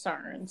biggest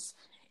concerns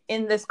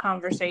in these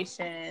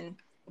conversations,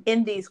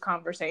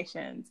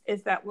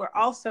 is that we're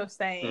also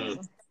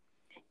saying,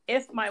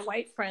 if my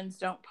white friends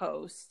don't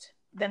post,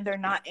 then they're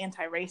not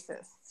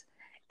anti-racist.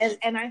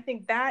 And I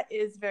think that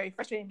is very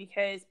frustrating,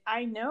 because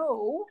I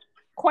know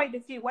quite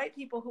a few white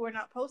people who are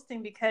not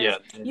posting, because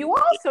you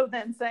also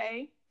then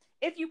say,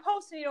 if you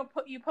post and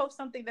you post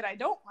something that I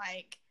don't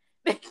like,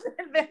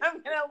 then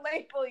I'm going to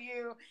label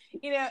you,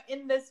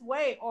 in this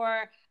way.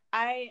 Or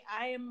I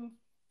am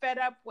fed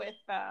up with,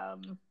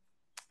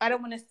 I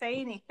don't want to say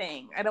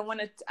anything. I don't want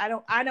to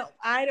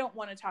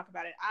talk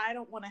about it. I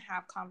don't want to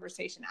have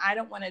conversation. I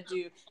don't want to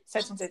do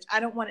such and such. I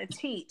don't want to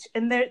teach.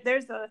 And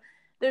there's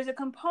a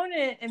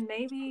component, and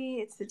maybe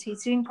it's the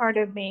teaching part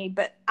of me,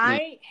 but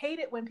I hate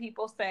it when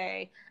people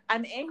say,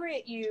 I'm angry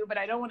at you, but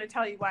I don't want to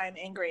tell you why I'm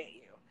angry at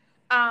you.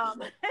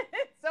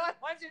 So I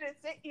want you to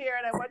sit here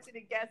and I want you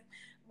to guess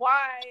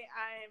why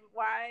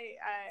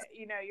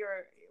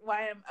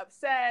I'm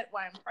upset,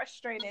 why I'm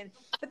frustrated.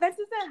 But that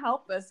doesn't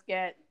help us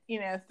get,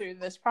 through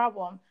this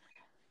problem.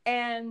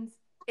 And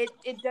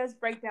it does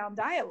break down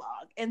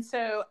dialogue. And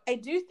so I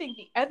do think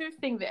the other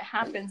thing that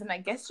happens, and I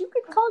guess you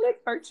could call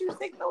it virtue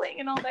signaling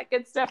and all that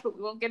good stuff, but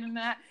we won't get into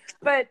that.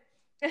 But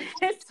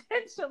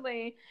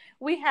essentially,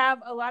 we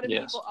have a lot of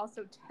people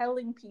also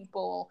telling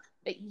people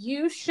that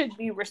you should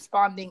be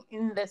responding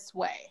in this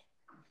way.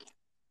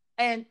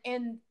 And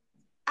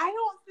I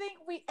don't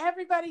think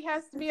everybody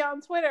has to be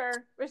on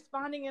Twitter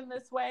responding in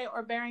this way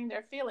or bearing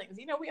their feelings.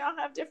 We all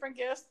have different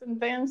gifts and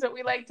things that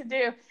we like to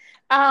do.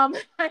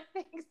 I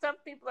think some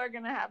people are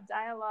going to have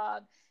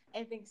dialogue.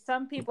 I think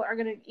some people are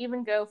going to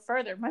even go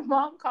further. My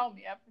mom called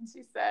me up and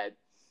she said,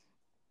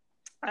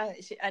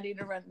 I need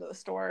to run to the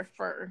store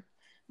for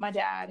my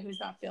dad,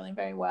 who's not feeling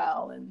very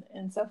well,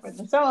 and so forth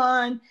and so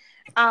on,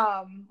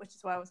 which is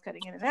why I was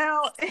cutting in and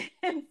out.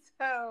 And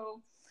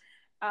so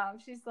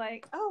she's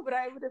like, oh, but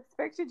I would have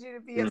expected you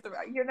to be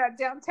you're not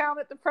downtown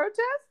at the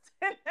protest?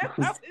 And I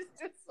was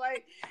just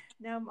like,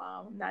 no,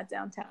 Mom, I'm not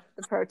downtown at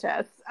the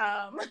protest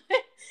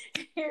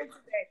here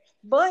today.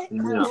 But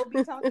we'll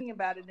be talking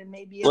about it, and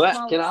maybe a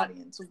smaller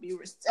audience will be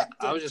receptive.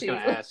 I was just going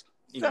to ask,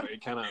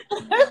 it kind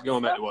of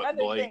going back to what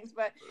Blake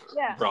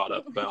brought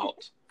up about,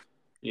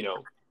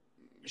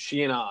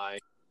 she and I,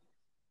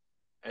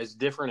 as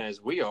different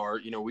as we are,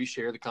 we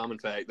share the common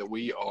fact that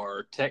we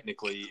are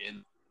technically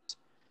in,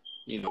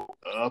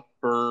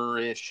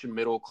 upper-ish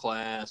middle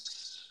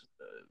class,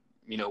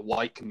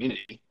 white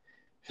community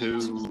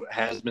who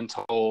has been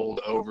told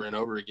over and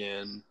over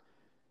again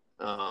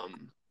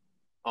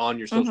on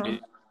your social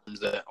media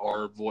that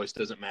our voice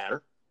doesn't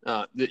matter.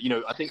 I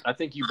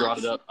think you brought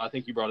it up. I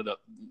think you brought it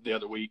up the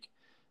other week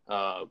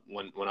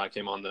when I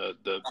came on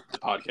the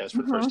podcast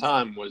for the first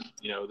time, was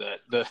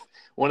that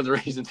one of the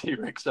reasons you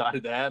were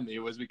excited to have me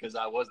was because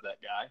I was that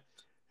guy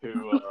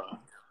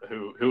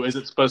who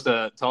isn't supposed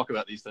to talk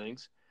about these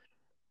things.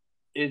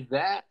 Is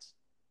that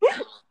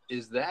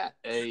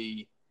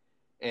a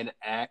an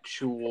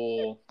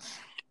actual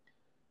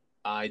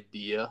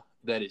idea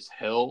that is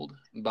held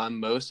by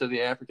most of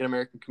the African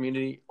American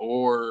community,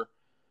 or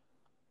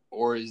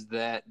is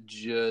that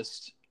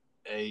just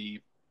a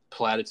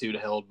platitude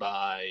held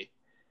by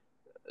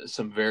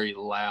some very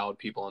loud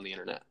people on the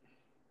internet?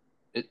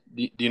 Do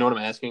you know what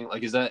I'm asking?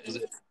 Like, is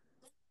it?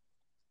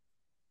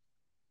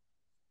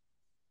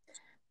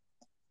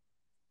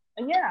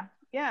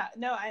 Yeah.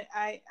 No,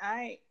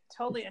 I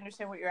totally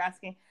understand what you're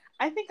asking.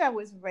 I think I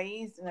was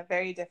raised in a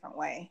very different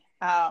way.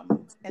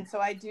 And so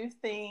I do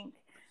think,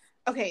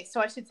 okay,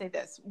 so I should say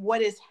this.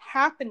 What is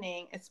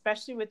happening,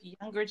 especially with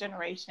younger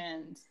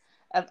generations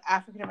of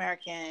African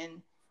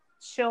American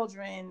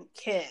children,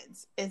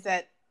 kids, is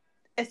that,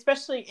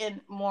 especially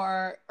in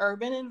more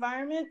urban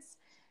environments,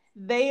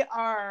 they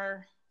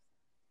are,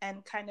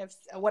 and kind of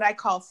what I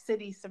call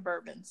city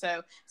suburban.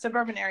 So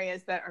suburban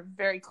areas that are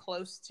very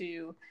close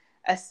to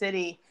a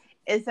city,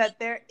 is that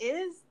there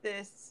is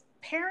this,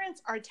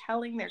 parents are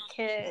telling their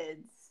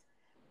kids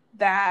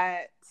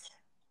that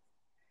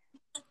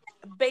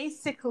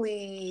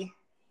basically,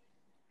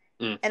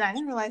 and I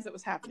didn't realize it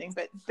was happening,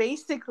 but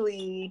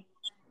basically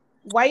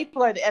white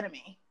people are the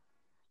enemy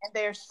and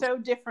they're so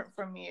different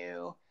from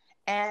you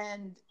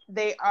and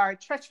they are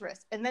treacherous.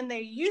 And then they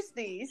use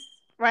these,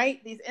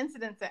 right? These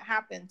incidents that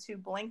happen to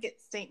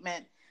blanket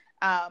statement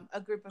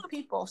a group of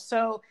people.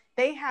 So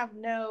they have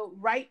no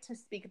right to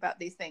speak about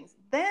these things.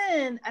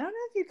 Then, I don't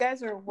know if you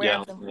guys are aware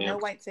of the No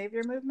White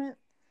Savior movement,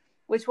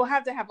 which we'll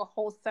have to have a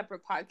whole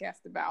separate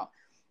podcast about.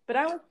 But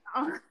I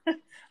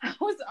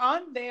was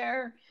on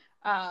their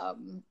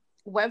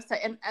website,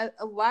 and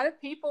a lot of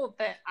people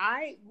that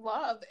I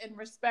love and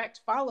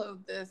respect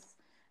followed this.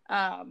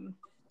 I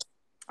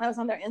was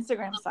on their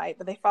Instagram site,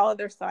 but they follow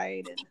their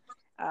site,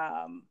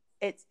 and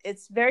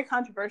it's very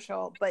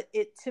controversial. But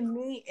it, to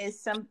me,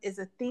 is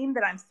a theme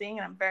that I'm seeing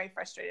and I'm very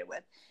frustrated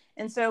with.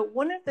 And so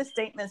one of the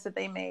statements that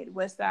they made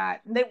was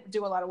that they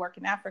do a lot of work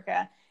in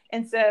Africa,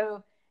 and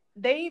so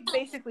they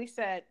basically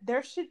said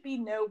there should be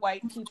no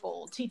white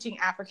people teaching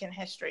African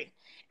history.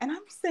 And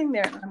I'm sitting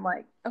there and I'm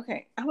like,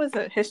 okay, I was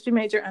a history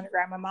major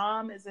undergrad. My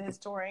mom is a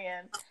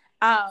historian.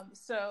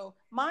 So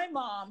my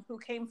mom, who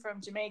came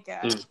from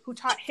Jamaica, who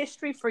taught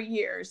history for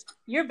years,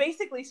 you're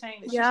basically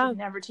saying that she should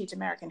never teach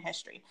American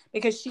history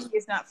because she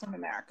is not from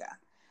America,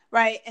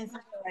 right? And so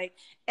like,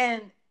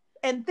 and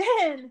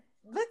then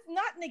let's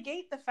not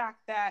negate the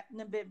fact that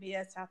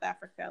Namibia, South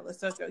Africa,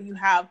 Lesotho, you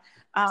have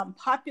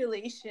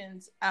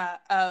populations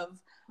of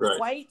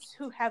whites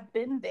who have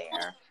been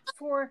there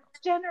for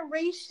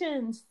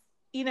generations,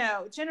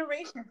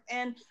 generations.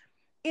 And,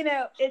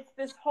 it's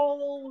this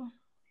whole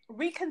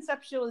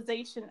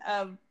reconceptualization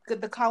of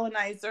the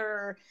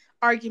colonizer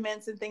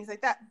arguments and things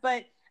like that.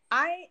 But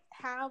I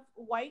have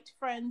white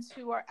friends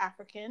who are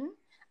African.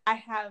 I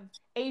have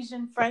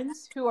Asian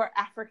friends who are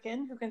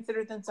African, who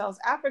consider themselves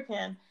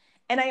African.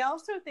 And I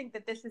also think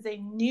that this is a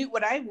new,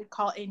 what I would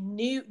call a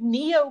new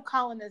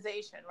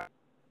neo-colonization. Right?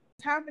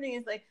 What's happening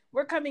is like,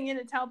 we're coming in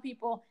to tell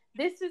people,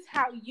 this is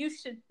how you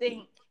should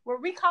think. We're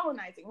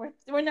recolonizing.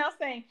 We're now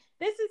saying,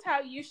 this is how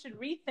you should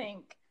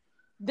rethink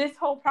this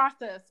whole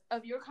process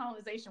of your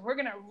colonization. We're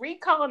going to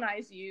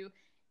recolonize you,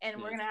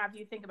 and we're going to have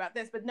you think about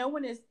this. But no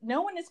one is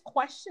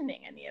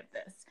questioning any of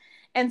this.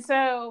 And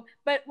so,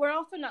 but we're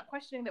also not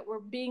questioning that we're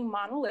being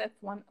monolith.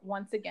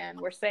 Once again,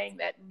 we're saying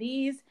that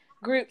these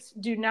groups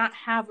do not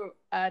have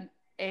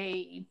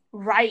a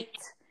right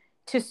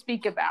to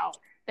speak about,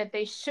 that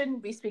they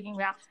shouldn't be speaking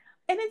about.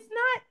 And it's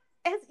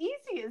not as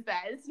easy as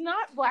that. It's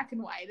not black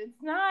and white.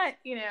 It's not,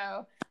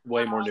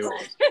 way more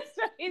nuanced.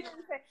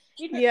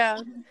 Yeah.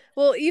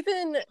 Well,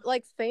 even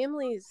like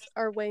families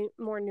are way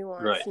more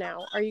nuanced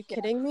now. Are you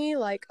kidding me?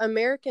 Like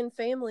American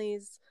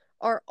families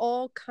are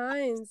all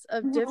kinds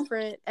of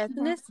different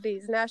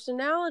ethnicities,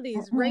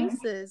 nationalities,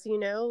 races,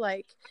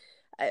 like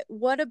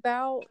what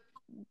about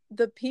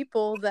the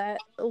people that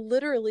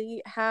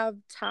literally have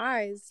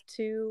ties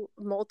to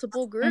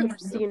multiple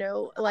groups,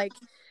 like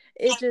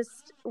it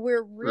just,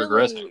 we're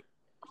really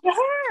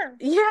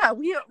yeah,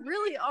 we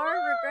really are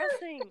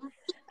regressing,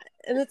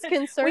 and it's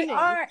concerning. We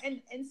are.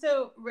 And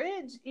so,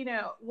 Ridge,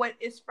 what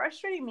is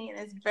frustrating me and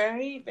is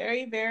very,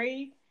 very,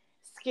 very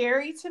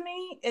scary to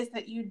me is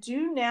that you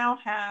do now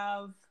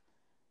have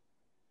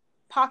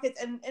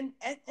pockets and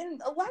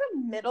a lot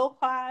of middle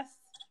class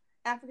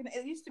African,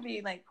 it used to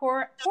be like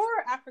poor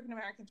African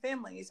American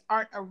families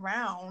aren't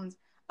around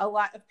a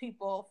lot of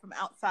people from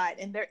outside.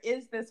 And there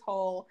is this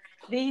whole,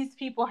 these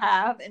people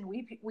have and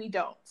we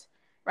don't,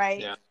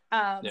 right?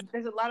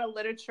 There's a lot of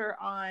literature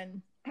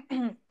on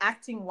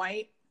acting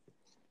white,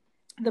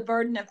 the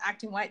burden of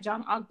acting white,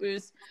 John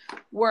Ogbu's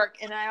work.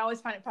 And I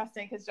always find it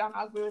fascinating because John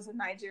Ogbu is a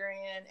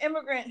Nigerian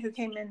immigrant who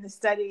came in to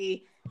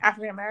study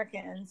African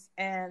Americans.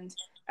 And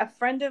a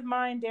friend of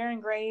mine,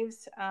 Darren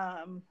Graves,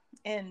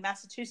 in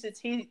Massachusetts,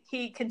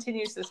 he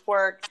continues this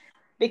work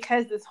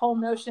because this whole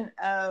notion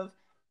of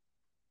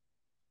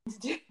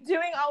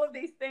doing all of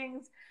these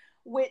things,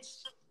 which,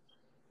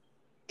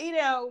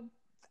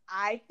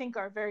 I think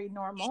are very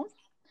normal.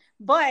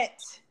 but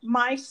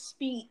my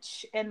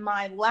speech and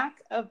my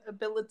lack of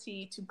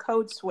ability to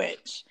code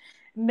switch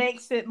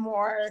makes it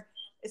more,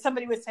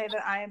 somebody would say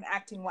that I am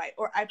acting white,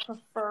 or I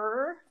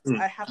prefer,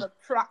 I have a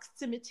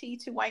proximity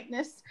to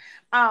whiteness.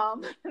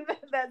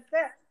 That's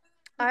there.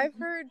 I've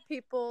heard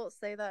people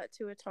say that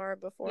to Atara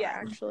before, Yeah.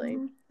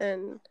 actually,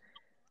 and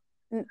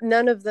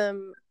none of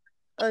them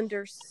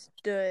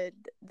understood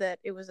that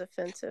it was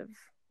offensive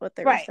what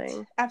they were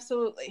saying.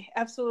 Absolutely.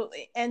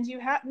 And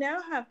you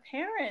now have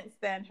parents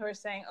then who are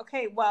saying,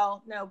 okay,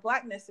 well, no,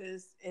 blackness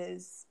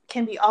is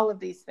can be all of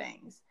these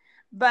things,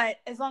 but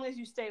as long as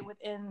you stay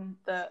within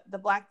the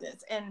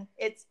blackness, and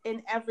it's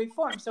in every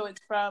form. So it's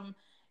from,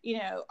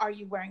 are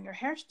you wearing your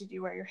hair? Did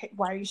you wear your hair?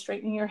 Why are you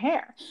straightening your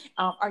hair?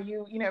 Are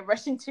you,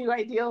 rushing to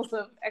ideals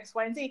of X,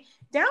 Y, and Z,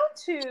 down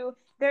to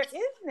there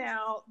is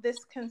now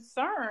this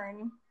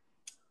concern.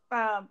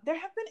 There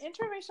have been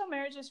interracial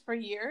marriages for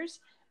years,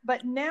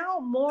 but now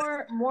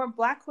more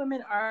Black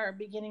women are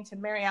beginning to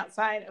marry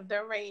outside of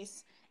their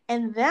race,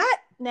 and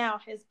that now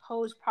has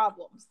posed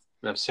problems.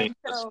 I've seen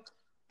so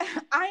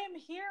I am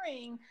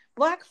hearing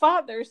Black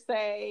fathers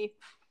say,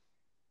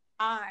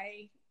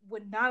 I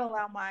would not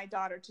allow my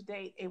daughter to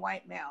date a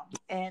white male,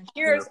 and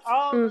here's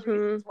all the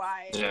reasons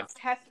why. It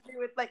has to do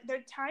with, like,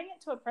 they're tying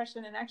it to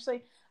oppression. And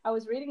actually, I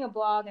was reading a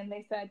blog, and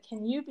they said,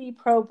 can you be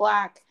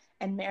pro-Black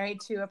and married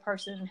to a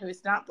person who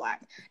is not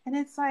Black? And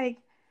it's like,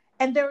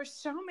 and there were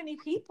so many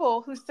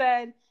people who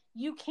said,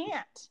 you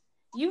can't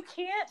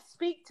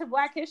speak to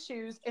Black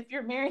issues if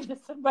you're married to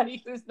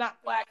somebody who's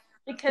not Black,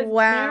 because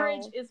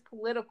marriage is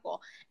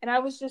political. And I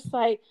was just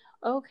like,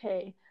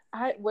 okay,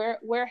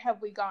 where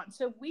have we gone?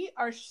 So we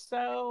are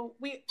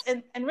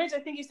and Rich, I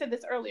think you said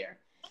this earlier,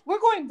 we're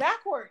going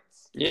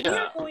backwards. Yeah, we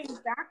are going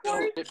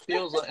backwards. It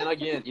feels like, and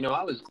again,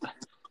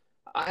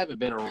 I haven't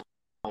been around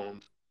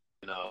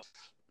enough,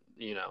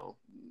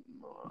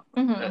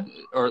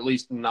 or at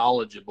least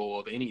knowledgeable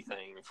of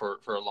anything for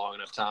a long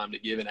enough time to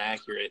give an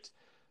accurate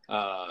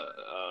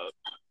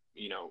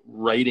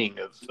rating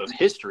of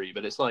history.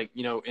 But it's like,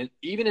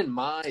 even in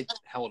my,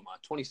 how old am I,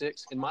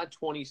 26, in my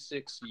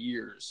 26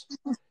 years,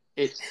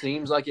 it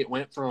seems like it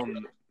went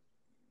from,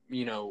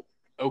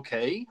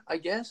 okay, I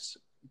guess,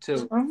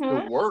 to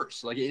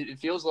worse. Like it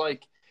feels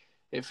like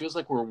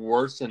we're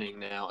worsening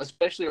now,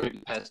 especially over the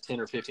past 10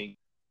 or 15.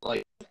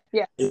 Like,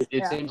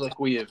 it seems like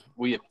we have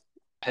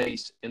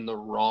paced in the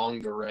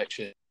wrong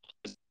direction,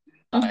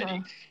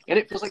 and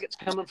it feels like it's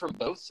coming from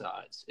both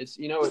sides. It's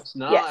it's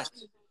not.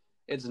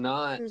 It's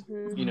not,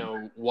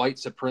 white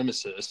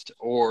supremacist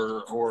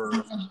or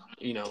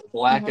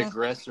Black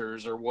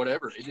aggressors or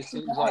whatever. It just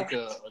seems like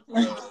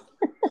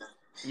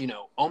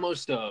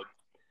almost a,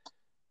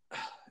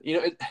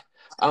 I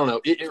don't know.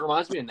 It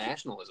reminds me of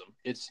nationalism.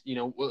 It's,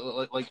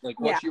 like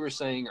what you were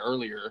saying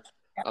earlier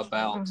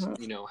about,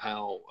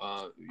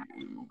 how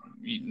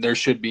there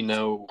should be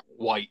no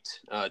white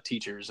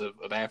teachers of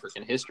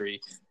African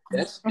history.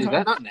 Is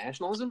that not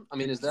nationalism? I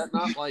mean, is that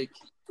not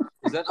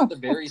the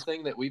very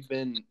thing that we've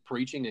been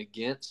preaching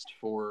against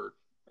for,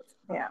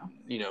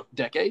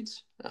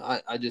 decades?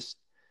 I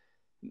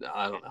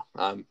don't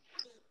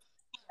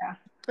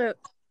know.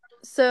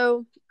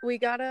 So we're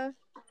gonna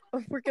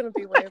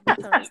be way over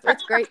time.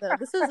 It's great though.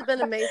 This has been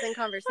an amazing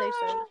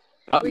conversation.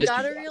 We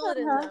gotta reel it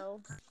in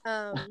though.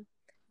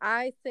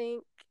 I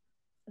think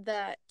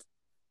that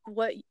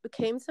what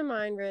came to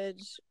mind,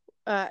 Ridge,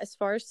 as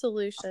far as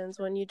solutions,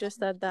 when you just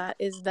said that,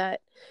 is that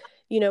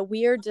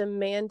we are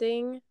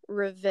demanding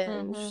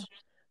revenge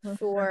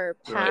for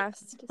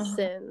past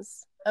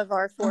sins of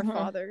our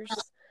forefathers.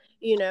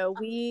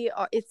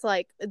 It's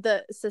like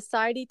the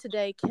society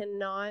today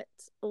cannot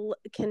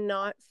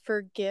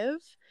forgive,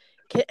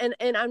 and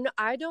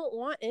I don't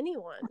want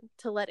anyone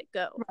to let it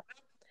go.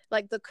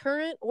 Like the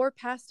current or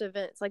past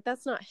events, like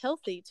that's not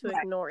healthy to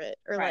ignore it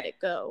or let it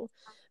go.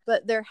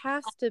 But there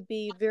has to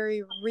be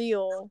very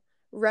real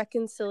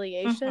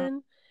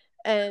reconciliation.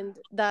 And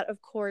that, of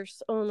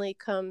course, only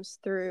comes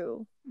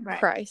through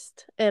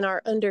Christ and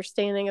our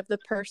understanding of the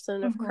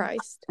person of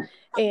Christ,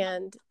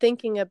 and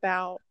thinking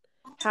about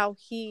how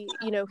he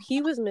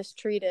was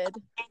mistreated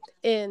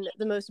in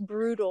the most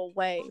brutal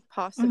way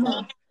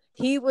possible.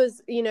 He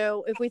was,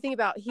 if we think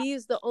about,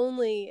 he's the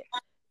only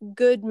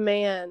good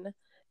man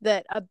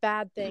that a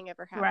bad thing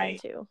ever happened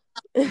to,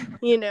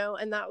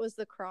 and that was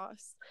the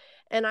cross.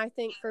 And I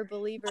think for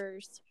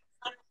believers,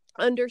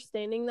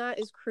 understanding that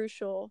is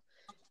crucial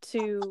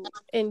to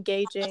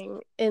engaging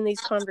in these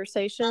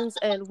conversations,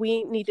 and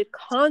we need to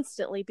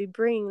constantly be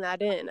bringing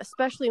that in,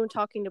 especially when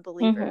talking to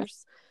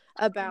believers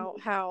about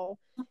how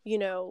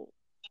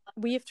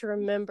we have to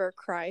remember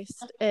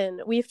Christ,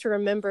 and we have to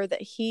remember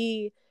that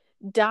he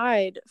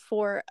died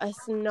for us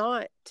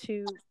not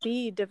to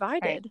be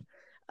divided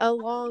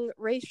along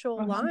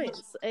racial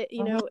lines.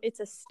 It's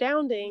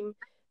astounding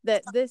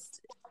that this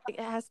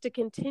has to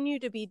continue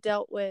to be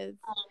dealt with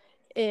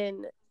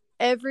in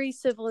every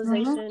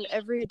civilization,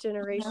 every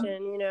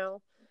generation.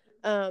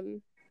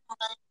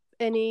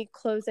 Any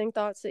closing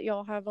thoughts that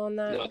y'all have on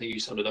that? No, I think you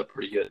summed it up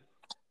pretty good.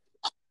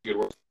 Good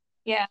work.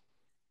 Yeah.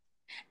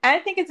 I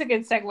think it's a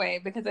good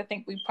segue because I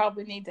think we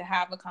probably need to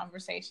have a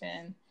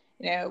conversation.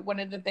 One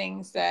of the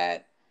things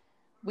that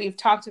we've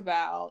talked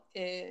about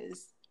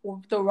is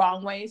the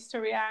wrong ways to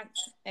react.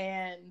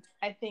 And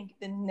I think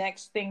the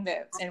next thing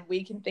and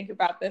we can think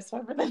about this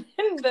over in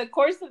the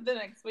course of the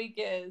next week,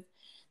 is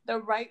the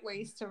right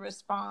ways to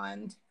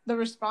respond, the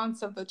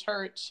response of the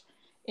church.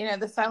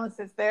 The silence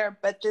is there,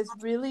 but this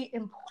really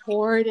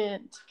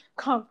important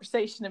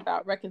conversation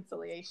about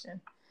reconciliation.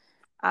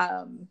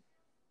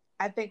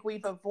 I think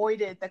we've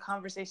avoided the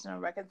conversation on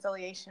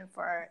reconciliation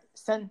for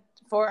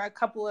a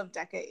couple of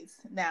decades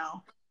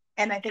now.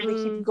 And I think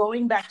we keep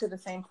going back to the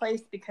same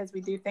place because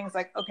we do things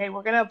like, okay,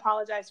 we're going to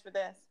apologize for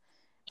this,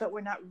 but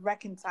we're not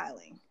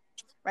reconciling,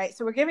 right?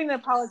 So we're giving an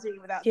apology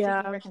without seeking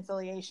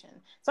reconciliation.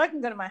 So I can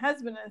go to my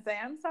husband and say,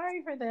 I'm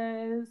sorry for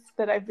this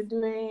that I've been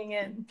doing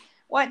and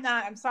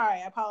whatnot. I'm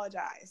sorry, I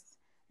apologize.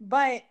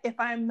 But if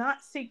I'm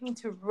not seeking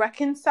to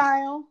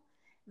reconcile,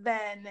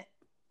 then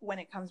when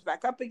it comes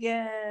back up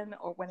again,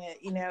 or when it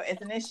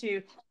is an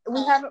issue,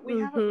 we haven't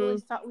really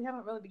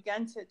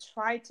begun to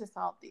try to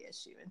solve the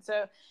issue. And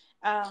so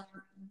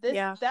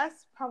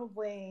that's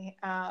probably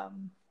a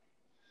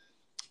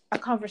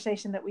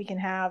conversation that we can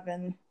have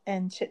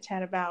and chit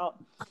chat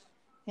about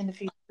in the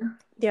future.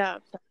 Yeah,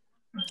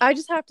 I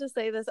just have to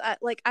say this. I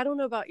don't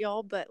know about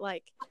y'all, but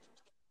like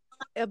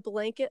a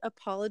blanket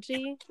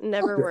apology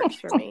never works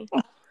for me.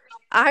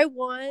 I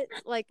want,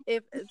 like,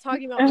 if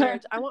talking about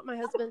marriage, I want my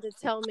husband to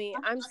tell me,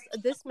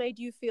 this made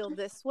you feel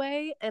this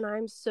way, and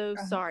I'm so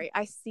sorry.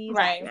 I see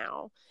that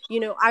now.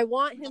 I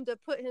want him to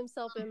put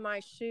himself in my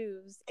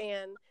shoes,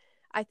 and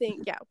I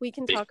think, we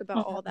can talk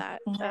about all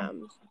that.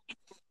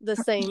 The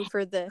same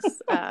for this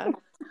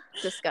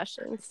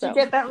discussion. So. Did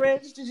you get that,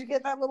 Rich? Did you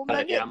get that little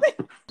nugget?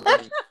 Yeah,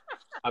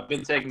 I've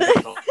been taking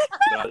notes,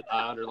 but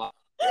I underline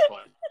this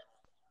one.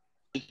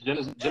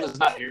 Jenna's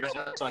not here,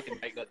 so I can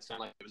make that sound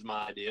like it was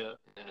my idea,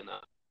 and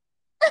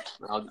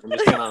I'm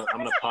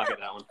gonna pocket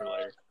that one for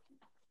later.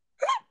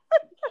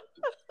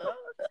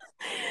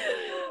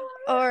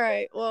 All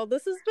right. Well,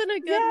 this has been a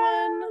good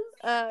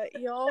one.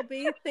 Y'all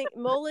be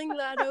mulling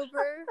that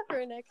over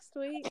for next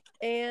week,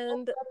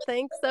 and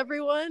thanks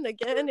everyone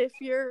again. If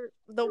you're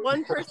the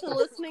one person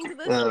listening to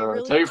this, we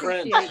really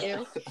appreciate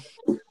you.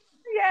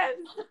 Yes.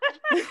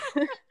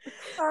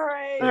 All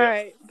right. All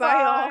right. Bye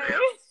y'all.